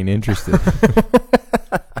 Bomber ain't interested.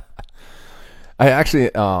 I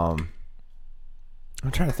actually, I'm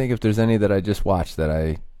trying to think if there's any that I just watched that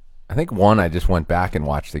I think one I just went back and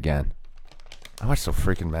watched again. I watched so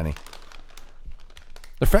freaking many.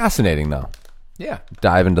 They're fascinating though. Yeah.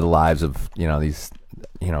 Dive into the lives of, these,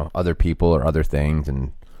 other people or other things,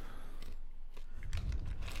 and I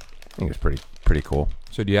think it's pretty cool.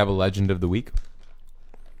 So do you have a legend of the week?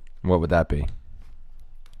 What would that be?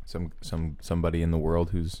 Somebody in the world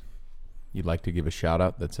who's you'd like to give a shout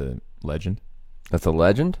out that's a legend? That's a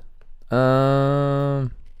legend? You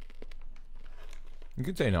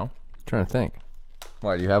could say no. Trying to think.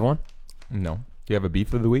 Why, do you have one? No. Do you have a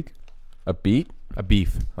beef of the week? A beat? A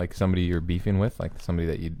beef, like somebody you're beefing with, like somebody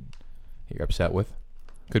that you're upset with.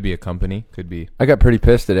 Could be a company. Could be. I got pretty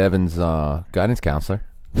pissed at Evan's guidance counselor.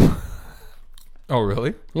 Oh,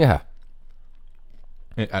 really? Yeah.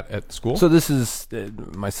 At school? So this is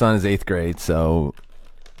my son is 8th grade. So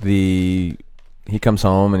he comes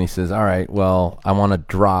home and he says, "All right, well, I want to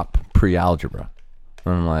drop pre-algebra."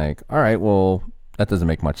 And I'm like, "All right, well, that doesn't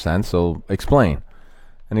make much sense. So explain."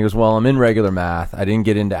 And he goes, "Well, I'm in regular math. I didn't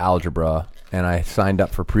get into algebra, and I signed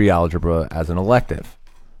up for pre-algebra as an elective,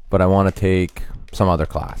 but I want to take some other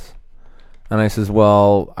class." And I says,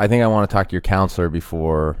 "Well, I think I want to talk to your counselor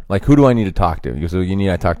before, like, who do I need to talk to?" He goes, "Well,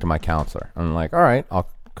 I talk to my counselor." I'm like, "All right, I'll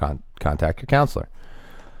contact your counselor."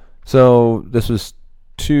 So this was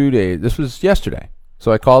yesterday.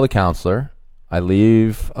 So I call the counselor. I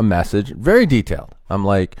leave a message, very detailed. I'm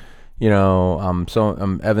like,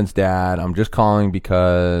 I'm Evan's dad. I'm just calling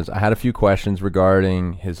because I had a few questions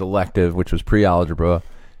regarding his elective, which was pre-algebra.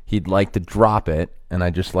 He'd like to drop it, and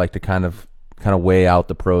I'd just like to kind of weigh out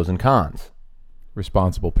the pros and cons.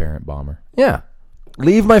 Responsible parent, Bomber. Yeah.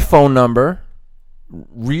 Leave my phone number.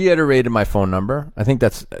 Reiterated my phone number. I think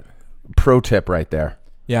that's a pro tip right there.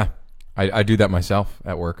 Yeah. I do that myself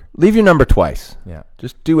at work. Leave your number twice. Yeah.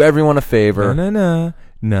 Just do everyone a favor. Na.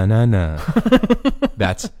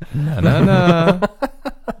 That's na.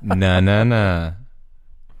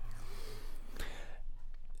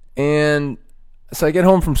 And so I get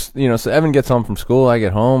home from, so Evan gets home from school. I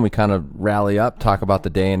get home. We kind of rally up, talk about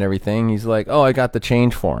the day and everything. He's like, "Oh, I got the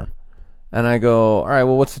change form." And I go, "All right,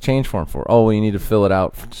 well, what's the change form for?" "Oh, well, you need to fill it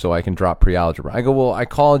out so I can drop pre-algebra." I go, "Well, I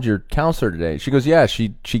called your counselor today." She goes, "Yeah, she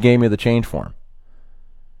gave me the change form."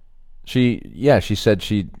 She said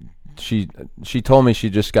she told me she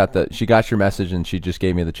got your message and she just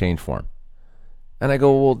gave me the change form. And I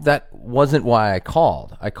go, "Well, that wasn't why I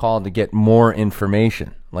called. I called to get more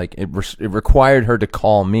information. Like it required her to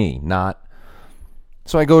call me, not."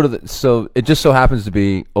 So I go to so it just so happens to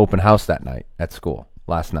be open house that night at school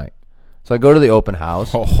last night. So I go to the open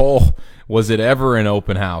house. Oh, was it ever an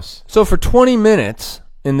open house? So for 20 minutes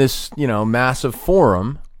in this, massive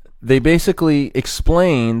forum, they basically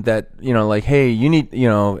explained that, like, hey, you need,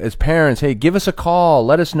 as parents, hey, give us a call.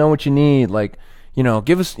 Let us know what you need. Like,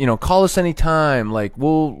 give us, call us anytime. Like,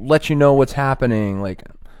 we'll let you know what's happening. Like,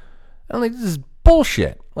 I'm like, this is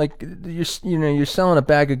bullshit. Like, you're selling a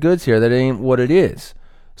bag of goods here that ain't what it is.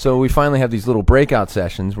 So we finally have these little breakout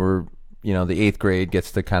sessions where, the 8th grade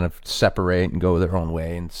gets to kind of separate and go their own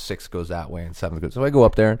way, and 6th goes that way, and 7th goes. So I go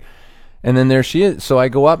up there, and then there she is. So I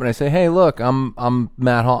go up and I say, "Hey, look, I'm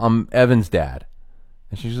Matt Hall. I'm Evan's dad."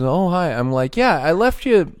 And she says, "Oh, hi." I'm like, "Yeah, I left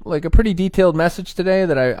you like a pretty detailed message today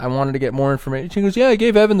that I wanted to get more information." She goes, "Yeah, I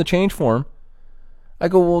gave Evan the change form." I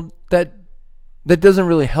go, "Well, that doesn't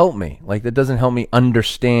really help me. Like, that doesn't help me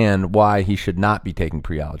understand why he should not be taking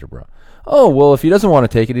pre-algebra." "Oh, well, if he doesn't want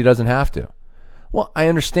to take it, he doesn't have to." Well, I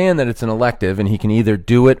understand that it's an elective and he can either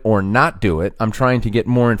do it or not do it. I'm trying to get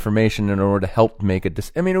more information in order to help make a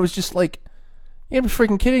decision. I mean, it was just like, you're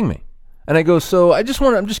freaking kidding me. And I go, "So I'm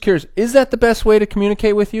just curious, is that the best way to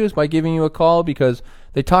communicate with you, is by giving you a call?" Because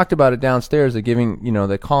they talked about it downstairs, that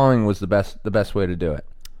that calling was the best way to do it.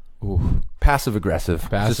 Ooh. Passive aggressive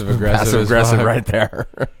Passive-aggressive right there.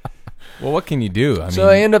 Well, what can you do? So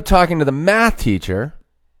I end up talking to the math teacher,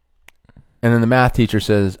 and then the math teacher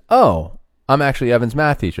says, "Oh, I'm actually Evan's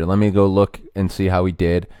math teacher. Let me go look and see how he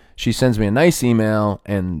did." She sends me a nice email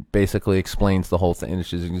and basically explains the whole thing. And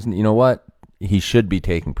she says, "You know what? He should be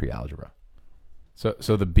taking pre-algebra." So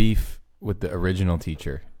the beef with the original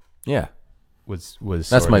teacher, yeah, was that's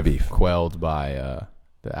sort my of beef, quelled by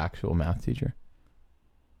the actual math teacher.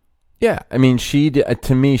 Yeah, I mean, she did,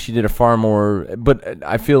 to me, she did a far more. But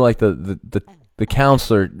I feel like the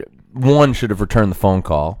counselor, one, should have returned the phone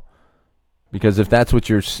call. Because if that's what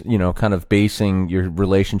you're, kind of basing your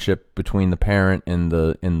relationship between the parent and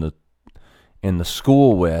the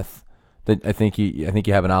school with, then I think you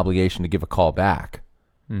have an obligation to give a call back.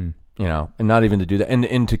 and not even to do that,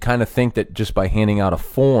 and to kind of think that just by handing out a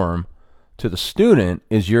form to the student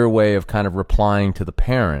is your way of kind of replying to the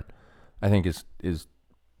parent, I think is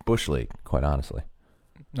Bush League, quite honestly.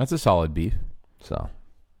 That's a solid beef. So,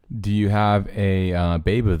 do you have a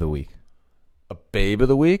babe of the week? a babe of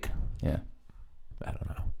the week? Yeah. I don't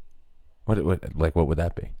know. What would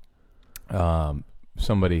that be?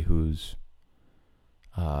 Somebody who's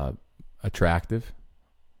attractive,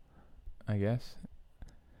 I guess.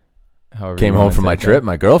 However, Came home from my trip.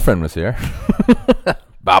 My girlfriend was here.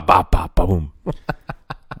 Ba ba ba boom.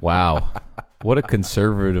 Wow, what a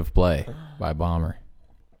conservative play by Bomber.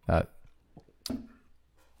 I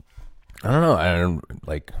don't know. I don't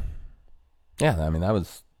like. Yeah, I mean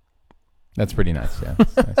that's pretty nice. Yeah,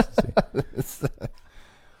 it's nice to see.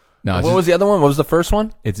 No, what was the other one? What was the first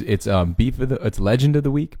one? It's it's Legend of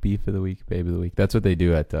the Week, Beef of the Week, Babe of the Week. That's what they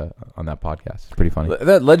do at on that podcast. It's pretty funny.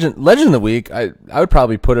 That Legend of the Week. I would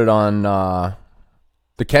probably put it on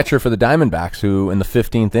the catcher for the Diamondbacks, who in the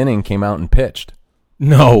 15th inning came out and pitched.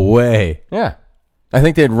 No way. Yeah, I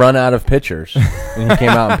think they'd run out of pitchers, and he came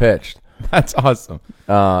out and pitched. That's awesome.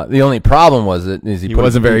 The only problem was he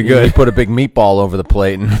wasn't very good. He put a big meatball over the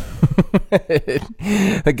plate, and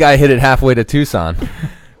the guy hit it halfway to Tucson.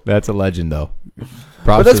 That's a legend, though.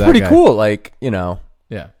 But that's pretty cool. Like, yeah.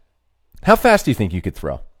 How fast do you think you could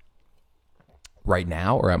throw? Right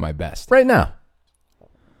now or at my best? Right now.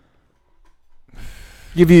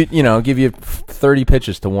 Give you 30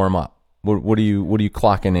 pitches to warm up. What are you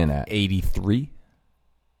clocking in at? 83.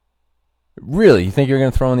 Really? You think you're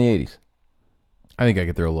going to throw in the 80s? I think I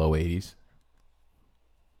could throw low 80s.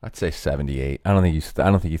 I'd say 78. I don't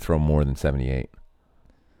think you throw more than 78.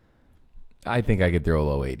 I think I could throw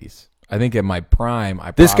low 80s. I think at my prime,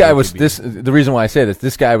 the reason why I say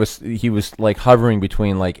this guy was like hovering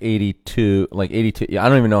between like 82. I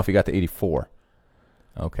don't even know if he got to 84.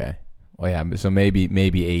 Okay. Well, yeah, so maybe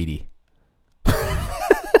 80.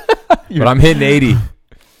 But I'm hitting 80.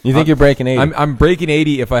 You think you're breaking 80? I'm breaking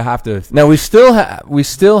 80 if I have to. Now there's still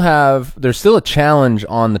a challenge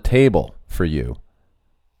on the table for you.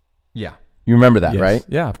 Yeah. You remember that, Yes. right?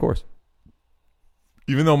 Yeah, of course.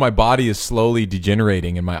 Even though my body is slowly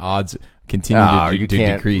degenerating and my odds continue to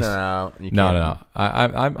decrease. No.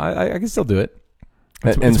 I can still do it.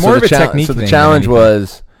 It's more of a technique. So the challenge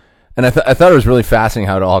was, and I thought it was really fascinating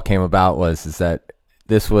how it all came about. Is that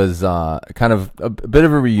this was kind of a bit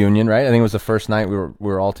of a reunion, right? I think it was the first night we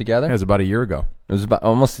were all together. It was about a year ago. It was about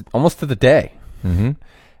almost to the day. Mm-hmm.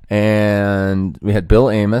 And we had Bill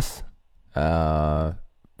Amos, former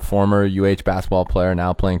UH basketball player,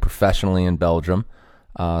 now playing professionally in Belgium.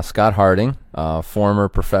 Scott Harding, former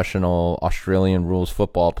professional Australian rules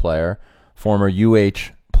football player, former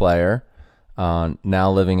UH player,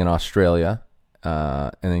 now living in Australia,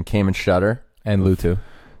 and then Cayman Shutter. And Lutu.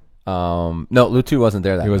 No, Lutu wasn't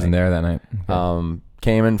there that night. He wasn't there that night. Okay.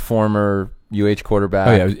 Cayman, former UH quarterback.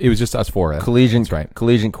 Oh, yeah, it was just us four. Collegiate, That's right.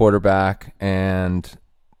 Collegiate quarterback, and...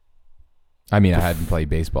 I mean, I hadn't played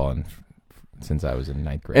baseball since I was in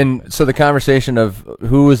ninth grade. And so the conversation of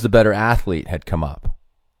who was the better athlete had come up.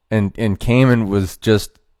 And Cayman was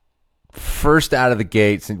just first out of the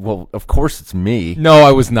gates. And, well, of course it's me. No,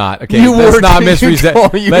 I was not. Okay, let's not misrepresent.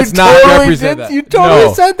 Let's not represent that. You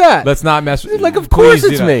totally said that. Let's not mess. Like, of course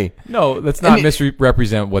it's me. No, let's not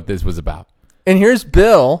misrepresent what this was about. And here's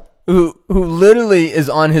Bill, who literally is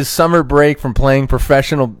on his summer break from playing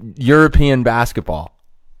professional European basketball.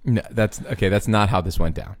 No, that's okay. That's not how this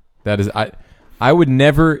went down. That is, I would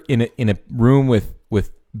never in a room with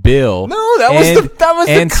Bill. No, that was the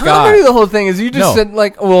comedy Scott. of the whole thing. Is you just said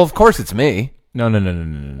like, well, of course it's me. No.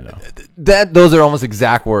 Those are almost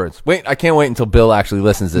exact words. Wait, I can't wait until Bill actually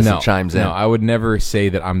listens to this and chimes in. No, I would never say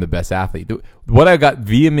that I'm the best athlete. What I got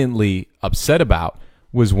vehemently upset about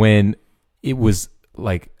was when it was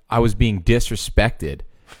like I was being disrespected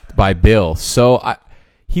by Bill. So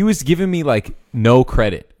he was giving me like no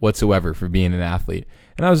credit whatsoever for being an athlete.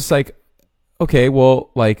 And I was just like, okay,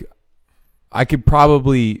 well, like I could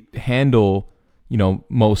probably handle,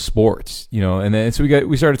 most sports, and then so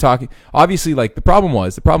we started talking. Obviously, like the problem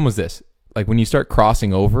was this, like when you start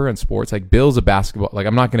crossing over in sports, like Bill's a basketball, like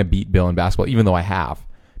I'm not going to beat Bill in basketball, even though I have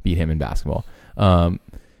beat him in basketball.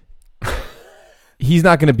 He's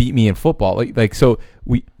not going to beat me in football. Like, so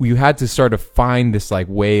we had to start to find this like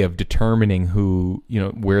way of determining who,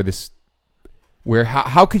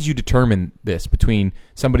 how could you determine this between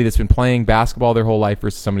somebody that's been playing basketball their whole life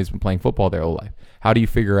versus somebody that's been playing football their whole life? How do you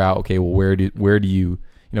figure out, okay, well, where do you,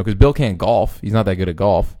 because Bill can't golf. He's not that good at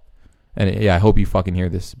golf. And yeah, I hope you fucking hear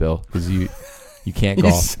this, Bill, because you can't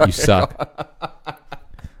golf. You suck.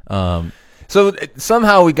 So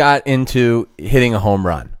somehow we got into hitting a home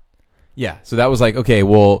run. Yeah. So that was like, okay,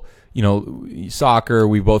 well, soccer,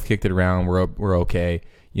 we both kicked it around. We're okay.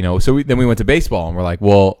 So then we went to baseball, and we're like,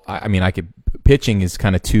 well, I mean, pitching is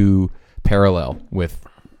kind of too parallel with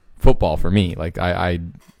football for me. Like I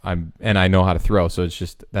know how to throw, so it's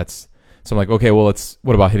just so I'm like, okay, well,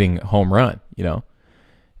 what about hitting home run?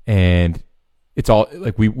 And it's all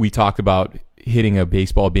like we talked about hitting a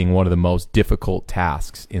baseball being one of the most difficult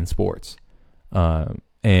tasks in sports,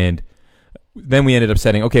 and then we ended up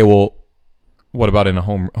setting, okay, well, what about in a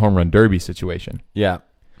home run derby situation? Yeah,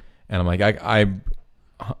 and I'm like,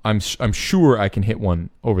 I'm sure I can hit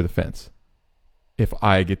one over the fence if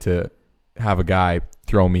I get to have a guy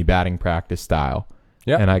throw me batting practice style.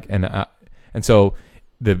 Yeah, and so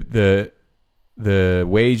the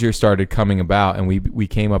wager started coming about, and we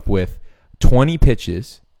came up with 20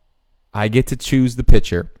 pitches. I get to choose the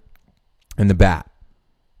pitcher and the bat,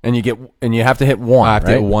 and you have to hit one. I have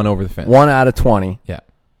to right? hit one over the fence. 1 out of 20. Yeah,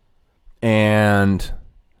 and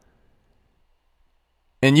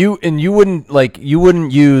you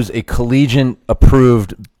wouldn't use a collegiate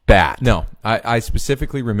approved bat. No, I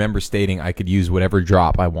specifically remember stating I could use whatever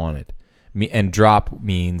drop I wanted. And drop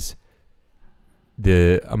means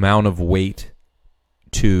the amount of weight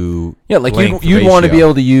to like length you'd want to ratio. be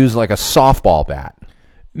able to use like a softball bat.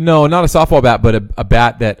 No, not a softball bat, but a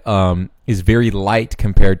bat that is very light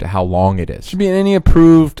compared to how long it is. Should be any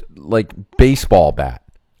approved like baseball bat.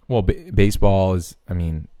 Well, baseball is, I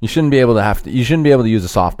mean, you shouldn't be able to use a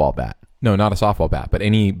softball bat. No, not a softball bat, but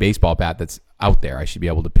any baseball bat that's out there, I should be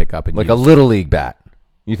able to pick up and like use. a little league bat.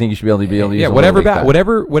 You think you should be able to use? Yeah, a whatever little league bat,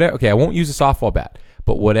 whatever. Okay, I won't use a softball bat,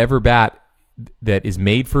 but whatever bat that is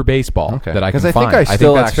made for baseball that I can find. I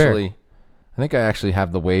think I actually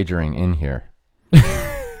have the wagering in here.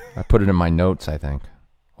 I put it in my notes. I think.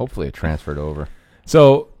 Hopefully, it transferred over.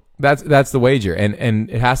 So that's the wager, and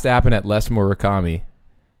it has to happen at Les Murakami.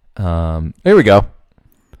 Here we go.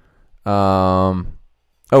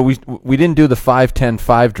 We didn't do the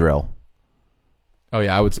 5-10-5 drill. Oh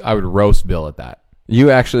yeah, I would roast Bill at that.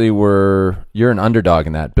 You're an underdog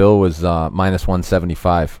in that. Bill was minus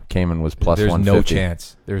 175. Cayman was plus 150. There's no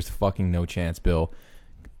chance. There's fucking no chance Bill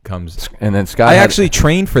comes. And then Scott. I actually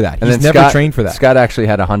trained for that. He's never trained for that. Scott actually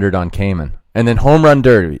had 100 on Cayman. And then home run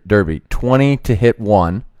derby 20 to hit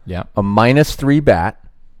 1. Yeah. A -3 bat.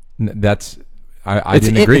 That's I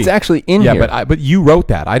didn't agree. It's actually in here. Yeah, but you wrote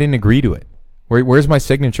that. I didn't agree to it. Where's my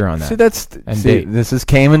signature on that? See, this is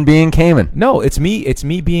Cayman being Cayman. No, it's me. It's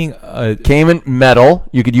me being Cayman metal.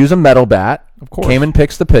 You could use a metal bat. Of course. Cayman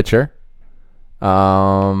picks the pitcher.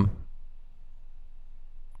 No,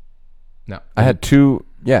 I had 2.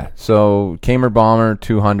 Yeah, so Cayman Bomber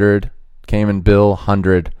 200, Cayman Bill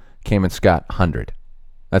 100, Cayman Scott 100.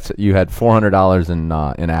 You had $400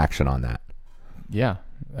 in action on that. Yeah,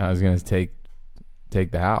 I was gonna take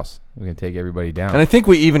the house. We're going to take everybody down. And I think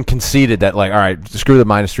we even conceded that, like, all right, screw the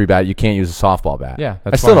 -3 bat. You can't use a softball bat. Yeah,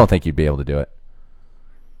 I still don't think you'd be able to do it.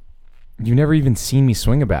 You've never even seen me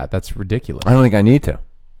swing a bat. That's ridiculous. I don't think I need to.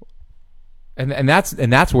 And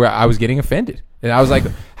that's where I was getting offended. And I was like,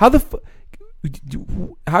 how do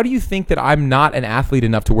you think that I'm not an athlete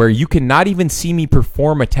enough to where you can not even see me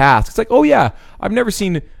perform a task? It's like, oh yeah, I've never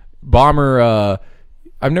seen Bomber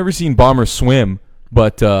swim.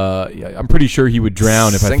 But I'm pretty sure he would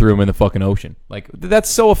drown if I threw him in the fucking ocean. Like, that's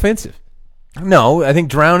so offensive. No, I think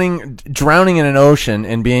drowning in an ocean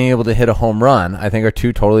and being able to hit a home run, I think, are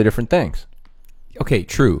two totally different things. Okay,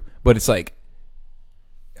 true. But it's like,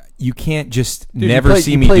 you can't just never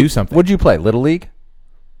see me do something. What did you play? Little League?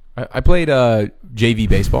 I played JV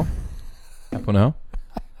baseball. No.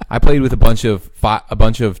 I played with a bunch of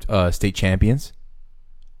state champions.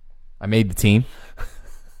 I made the team.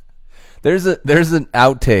 There's an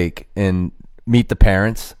outtake in Meet the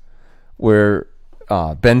Parents where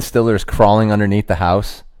Ben Stiller is crawling underneath the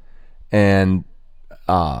house, and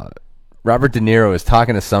Robert De Niro is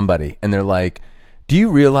talking to somebody, and they're like, "Do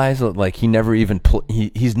you realize that like he's never even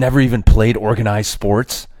played organized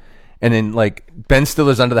sports?" And then like Ben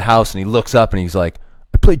Stiller's under the house, and he looks up, and he's like,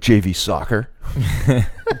 "I played JV soccer."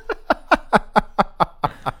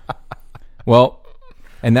 Well.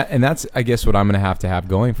 And that's I guess what I'm going to have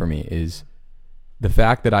going for me is the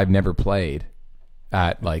fact that I've never played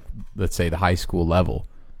at, like, let's say the high school level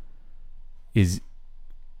is.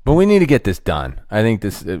 But we need to get this done. I think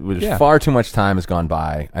far too much time has gone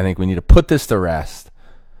by. I think we need to put this to rest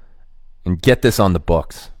and get this on the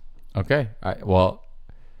books. Okay.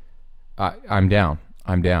 I'm down.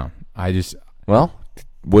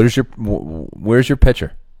 Where's your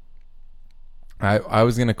pitcher? I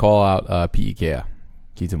was going to call out Pete Ikea.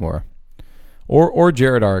 Kitamura. Or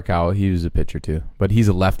Jared Arakawa. He was a pitcher too, but he's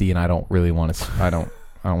a lefty, and I don't really want to. I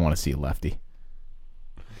I don't want to see a lefty.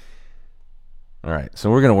 All right, so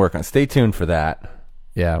we're gonna work on. Stay tuned for that.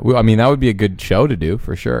 Yeah, well, I mean that would be a good show to do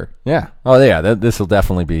for sure. Yeah. Oh yeah. This will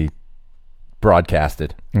definitely be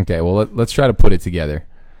broadcasted. Okay, well let's try to put it together.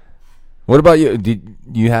 What about you? Do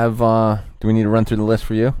you have? Do we need to run through the list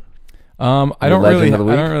for you? I don't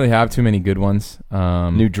really have too many good ones.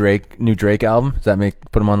 New Drake album. Does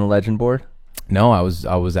that put him on the legend board? No, I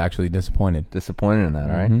was actually disappointed. Disappointed in that,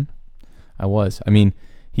 all right? I was. I mean,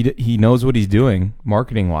 he knows what he's doing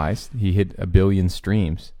marketing wise. He hit 1 billion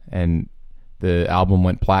streams, and the album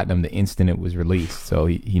went platinum the instant it was released. So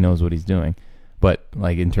he knows what he's doing. But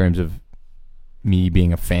like in terms of me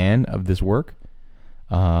being a fan of this work,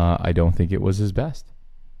 I don't think it was his best.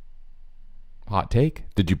 Hot take.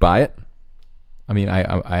 Did you buy it? I mean,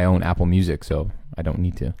 I own Apple Music, so I don't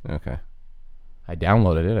need to. Okay. I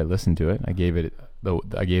downloaded it. I listened to it. I gave it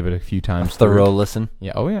a few times. Thorough listen.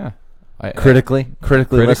 Yeah. Oh yeah. Critically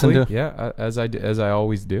listen to. Yeah, as I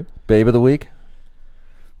always do. Babe of the week.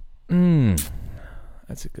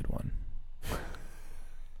 That's a good one.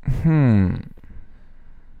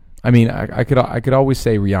 I mean, I could always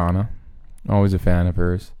say Rihanna. Always a fan of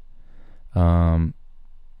hers.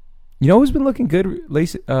 You know who's been looking good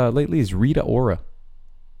lately is Rita Ora.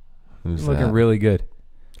 Who's looking that? really good.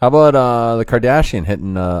 How about the Kardashian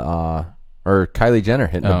hitting or Kylie Jenner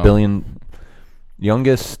hitting 1 billion?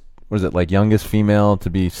 Youngest female to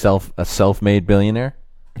be a self-made billionaire?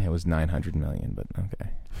 It was 900 million, but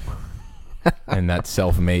okay. And that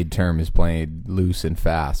self-made term is played loose and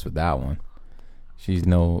fast with that one. She's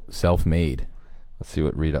no self-made. Let's see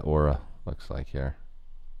what Rita Ora looks like here.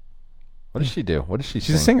 What does she do? What does she sing?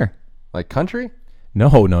 She's a singer. Like country? No.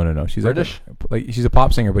 She's British? She's a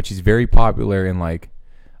pop singer, but she's very popular in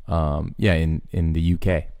in the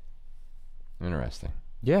UK. Interesting.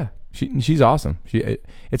 Yeah, she's awesome.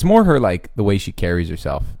 It's more her like the way she carries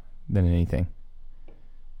herself than anything.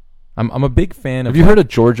 I'm a big fan of. Have you heard of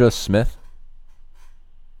Georgia Smith?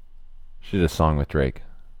 She did a song with Drake.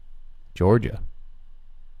 Georgia.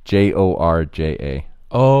 Georgia.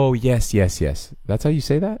 Oh yes. That's how you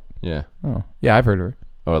say that? Yeah. Oh yeah, I've heard of her.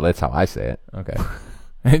 Oh, that's how I say it. Okay.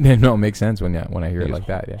 No, it makes sense when I hear it like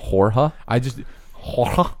that. Yeah. Jorja.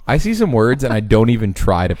 I see some words and I don't even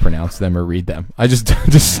try to pronounce them or read them. I just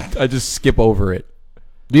skip over it.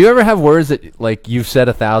 Do you ever have words that like you've said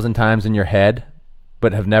 1,000 times in your head,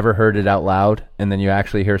 but have never heard it out loud, and then you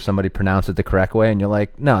actually hear somebody pronounce it the correct way, and you're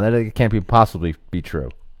like, no, that can't possibly be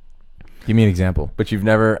true. Give me an example. But you've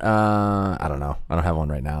never. I don't know. I don't have one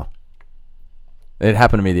right now. It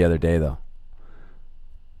happened to me the other day though.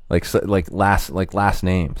 Like last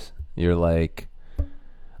names. You're like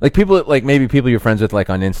people maybe people you're friends with like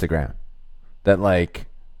on Instagram, that like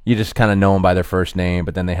you just kind of know them by their first name,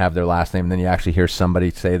 but then they have their last name, and then you actually hear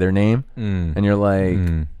somebody say their name, and you're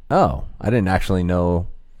like, oh, I didn't actually know.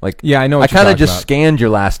 Like, yeah, I know. I kind of just scanned your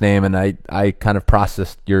last name, and I kind of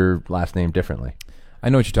processed your last name differently. I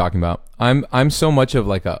know what you're talking about. I'm so much of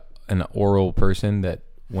like an oral person that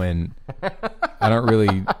when I don't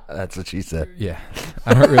really. That's what she said. Yeah,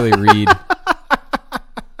 I don't really read.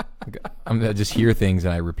 I just hear things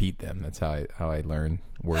and I repeat them. That's how I learn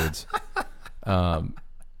words.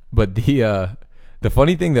 But the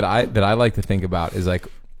funny thing that I like to think about is like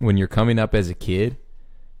when you're coming up as a kid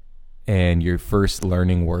and you're first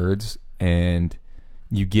learning words and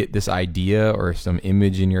you get this idea or some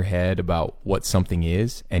image in your head about what something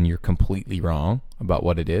is and you're completely wrong about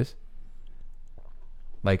what it is.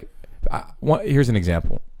 Like, here's an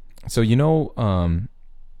example. So,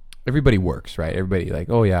 everybody works, right? Everybody like,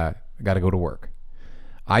 oh yeah, I got to go to work.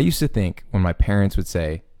 I used to think when my parents would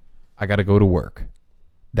say, I got to go to work,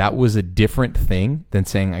 that was a different thing than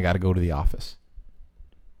saying I got to go to the office.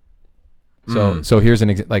 So here's an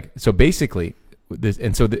example. So basically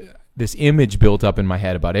this image built up in my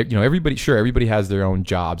head about it. Everybody has their own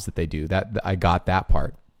jobs that they do. That I got that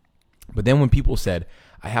part. But then when people said,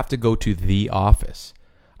 I have to go to the office,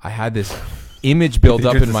 I had this image built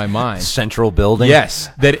up in my mind. Central building? Yes.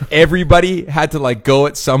 That everybody had to like go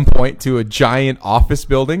at some point to a giant office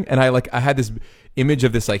building. And I had this image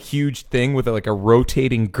of this like huge thing with like a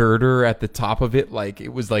rotating girder at the top of it. Like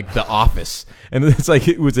it was like the office. And it's like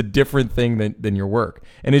it was a different thing than your work.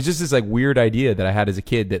 And it's just this like weird idea that I had as a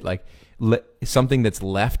kid that like something that's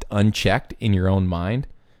left unchecked in your own mind,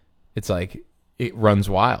 it's like it runs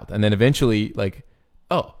wild. And then eventually like,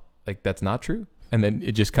 oh, like that's not true. And then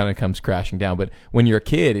it just kind of comes crashing down. But when you're a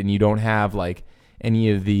kid and you don't have like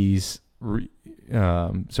any of these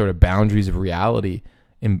sort of boundaries of reality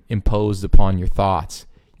imposed upon your thoughts,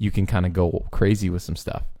 you can kind of go crazy with some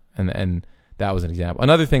stuff. And that was an example.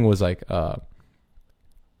 Another thing was like, I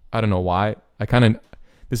don't know why.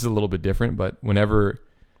 this is a little bit different, but whenever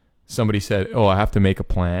somebody said, "Oh, I have to make a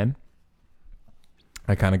plan,"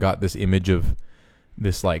 I kind of got this image of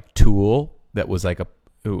this like tool that was like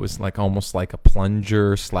it was like almost like a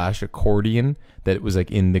plunger / accordion that it was like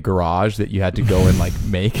in the garage that you had to go and like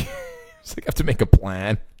make. It's like I have to make a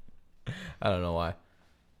plan. I don't know why.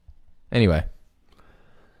 Anyway,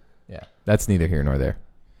 yeah, that's neither here nor there.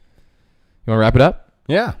 You want to wrap it up?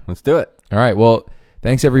 Yeah, let's do it. All right. Well,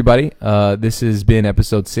 thanks everybody. This has been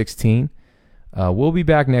episode 16. We'll be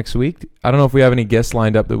back next week. I don't know if we have any guests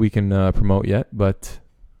lined up that we can promote yet, but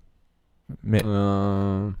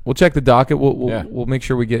we'll check the docket. We'll make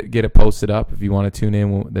sure we get it posted up. If you want to tune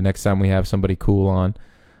in the next time we have somebody cool on.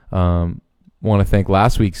 Want to thank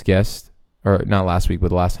last week's guest, or not last week,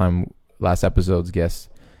 but last episode's guest,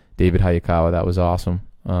 David Hayakawa. That was awesome.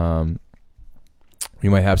 We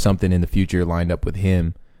might have something in the future lined up with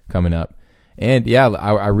him coming up. And yeah,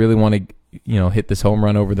 I really want to, hit this home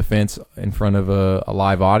run over the fence in front of a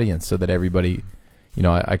live audience so that everybody,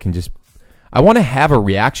 I want to have a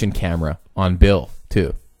reaction camera on Bill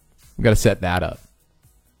too. We've got to set that up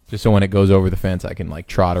just so when it goes over the fence, I can like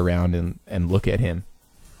trot around and look at him.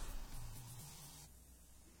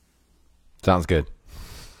 Sounds good.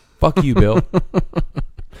 Fuck you, Bill.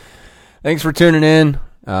 Thanks for tuning in.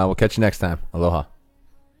 We'll catch you next time. Aloha.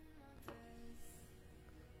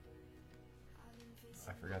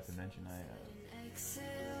 I forgot to mention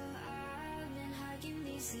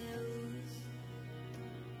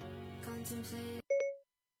Contemplate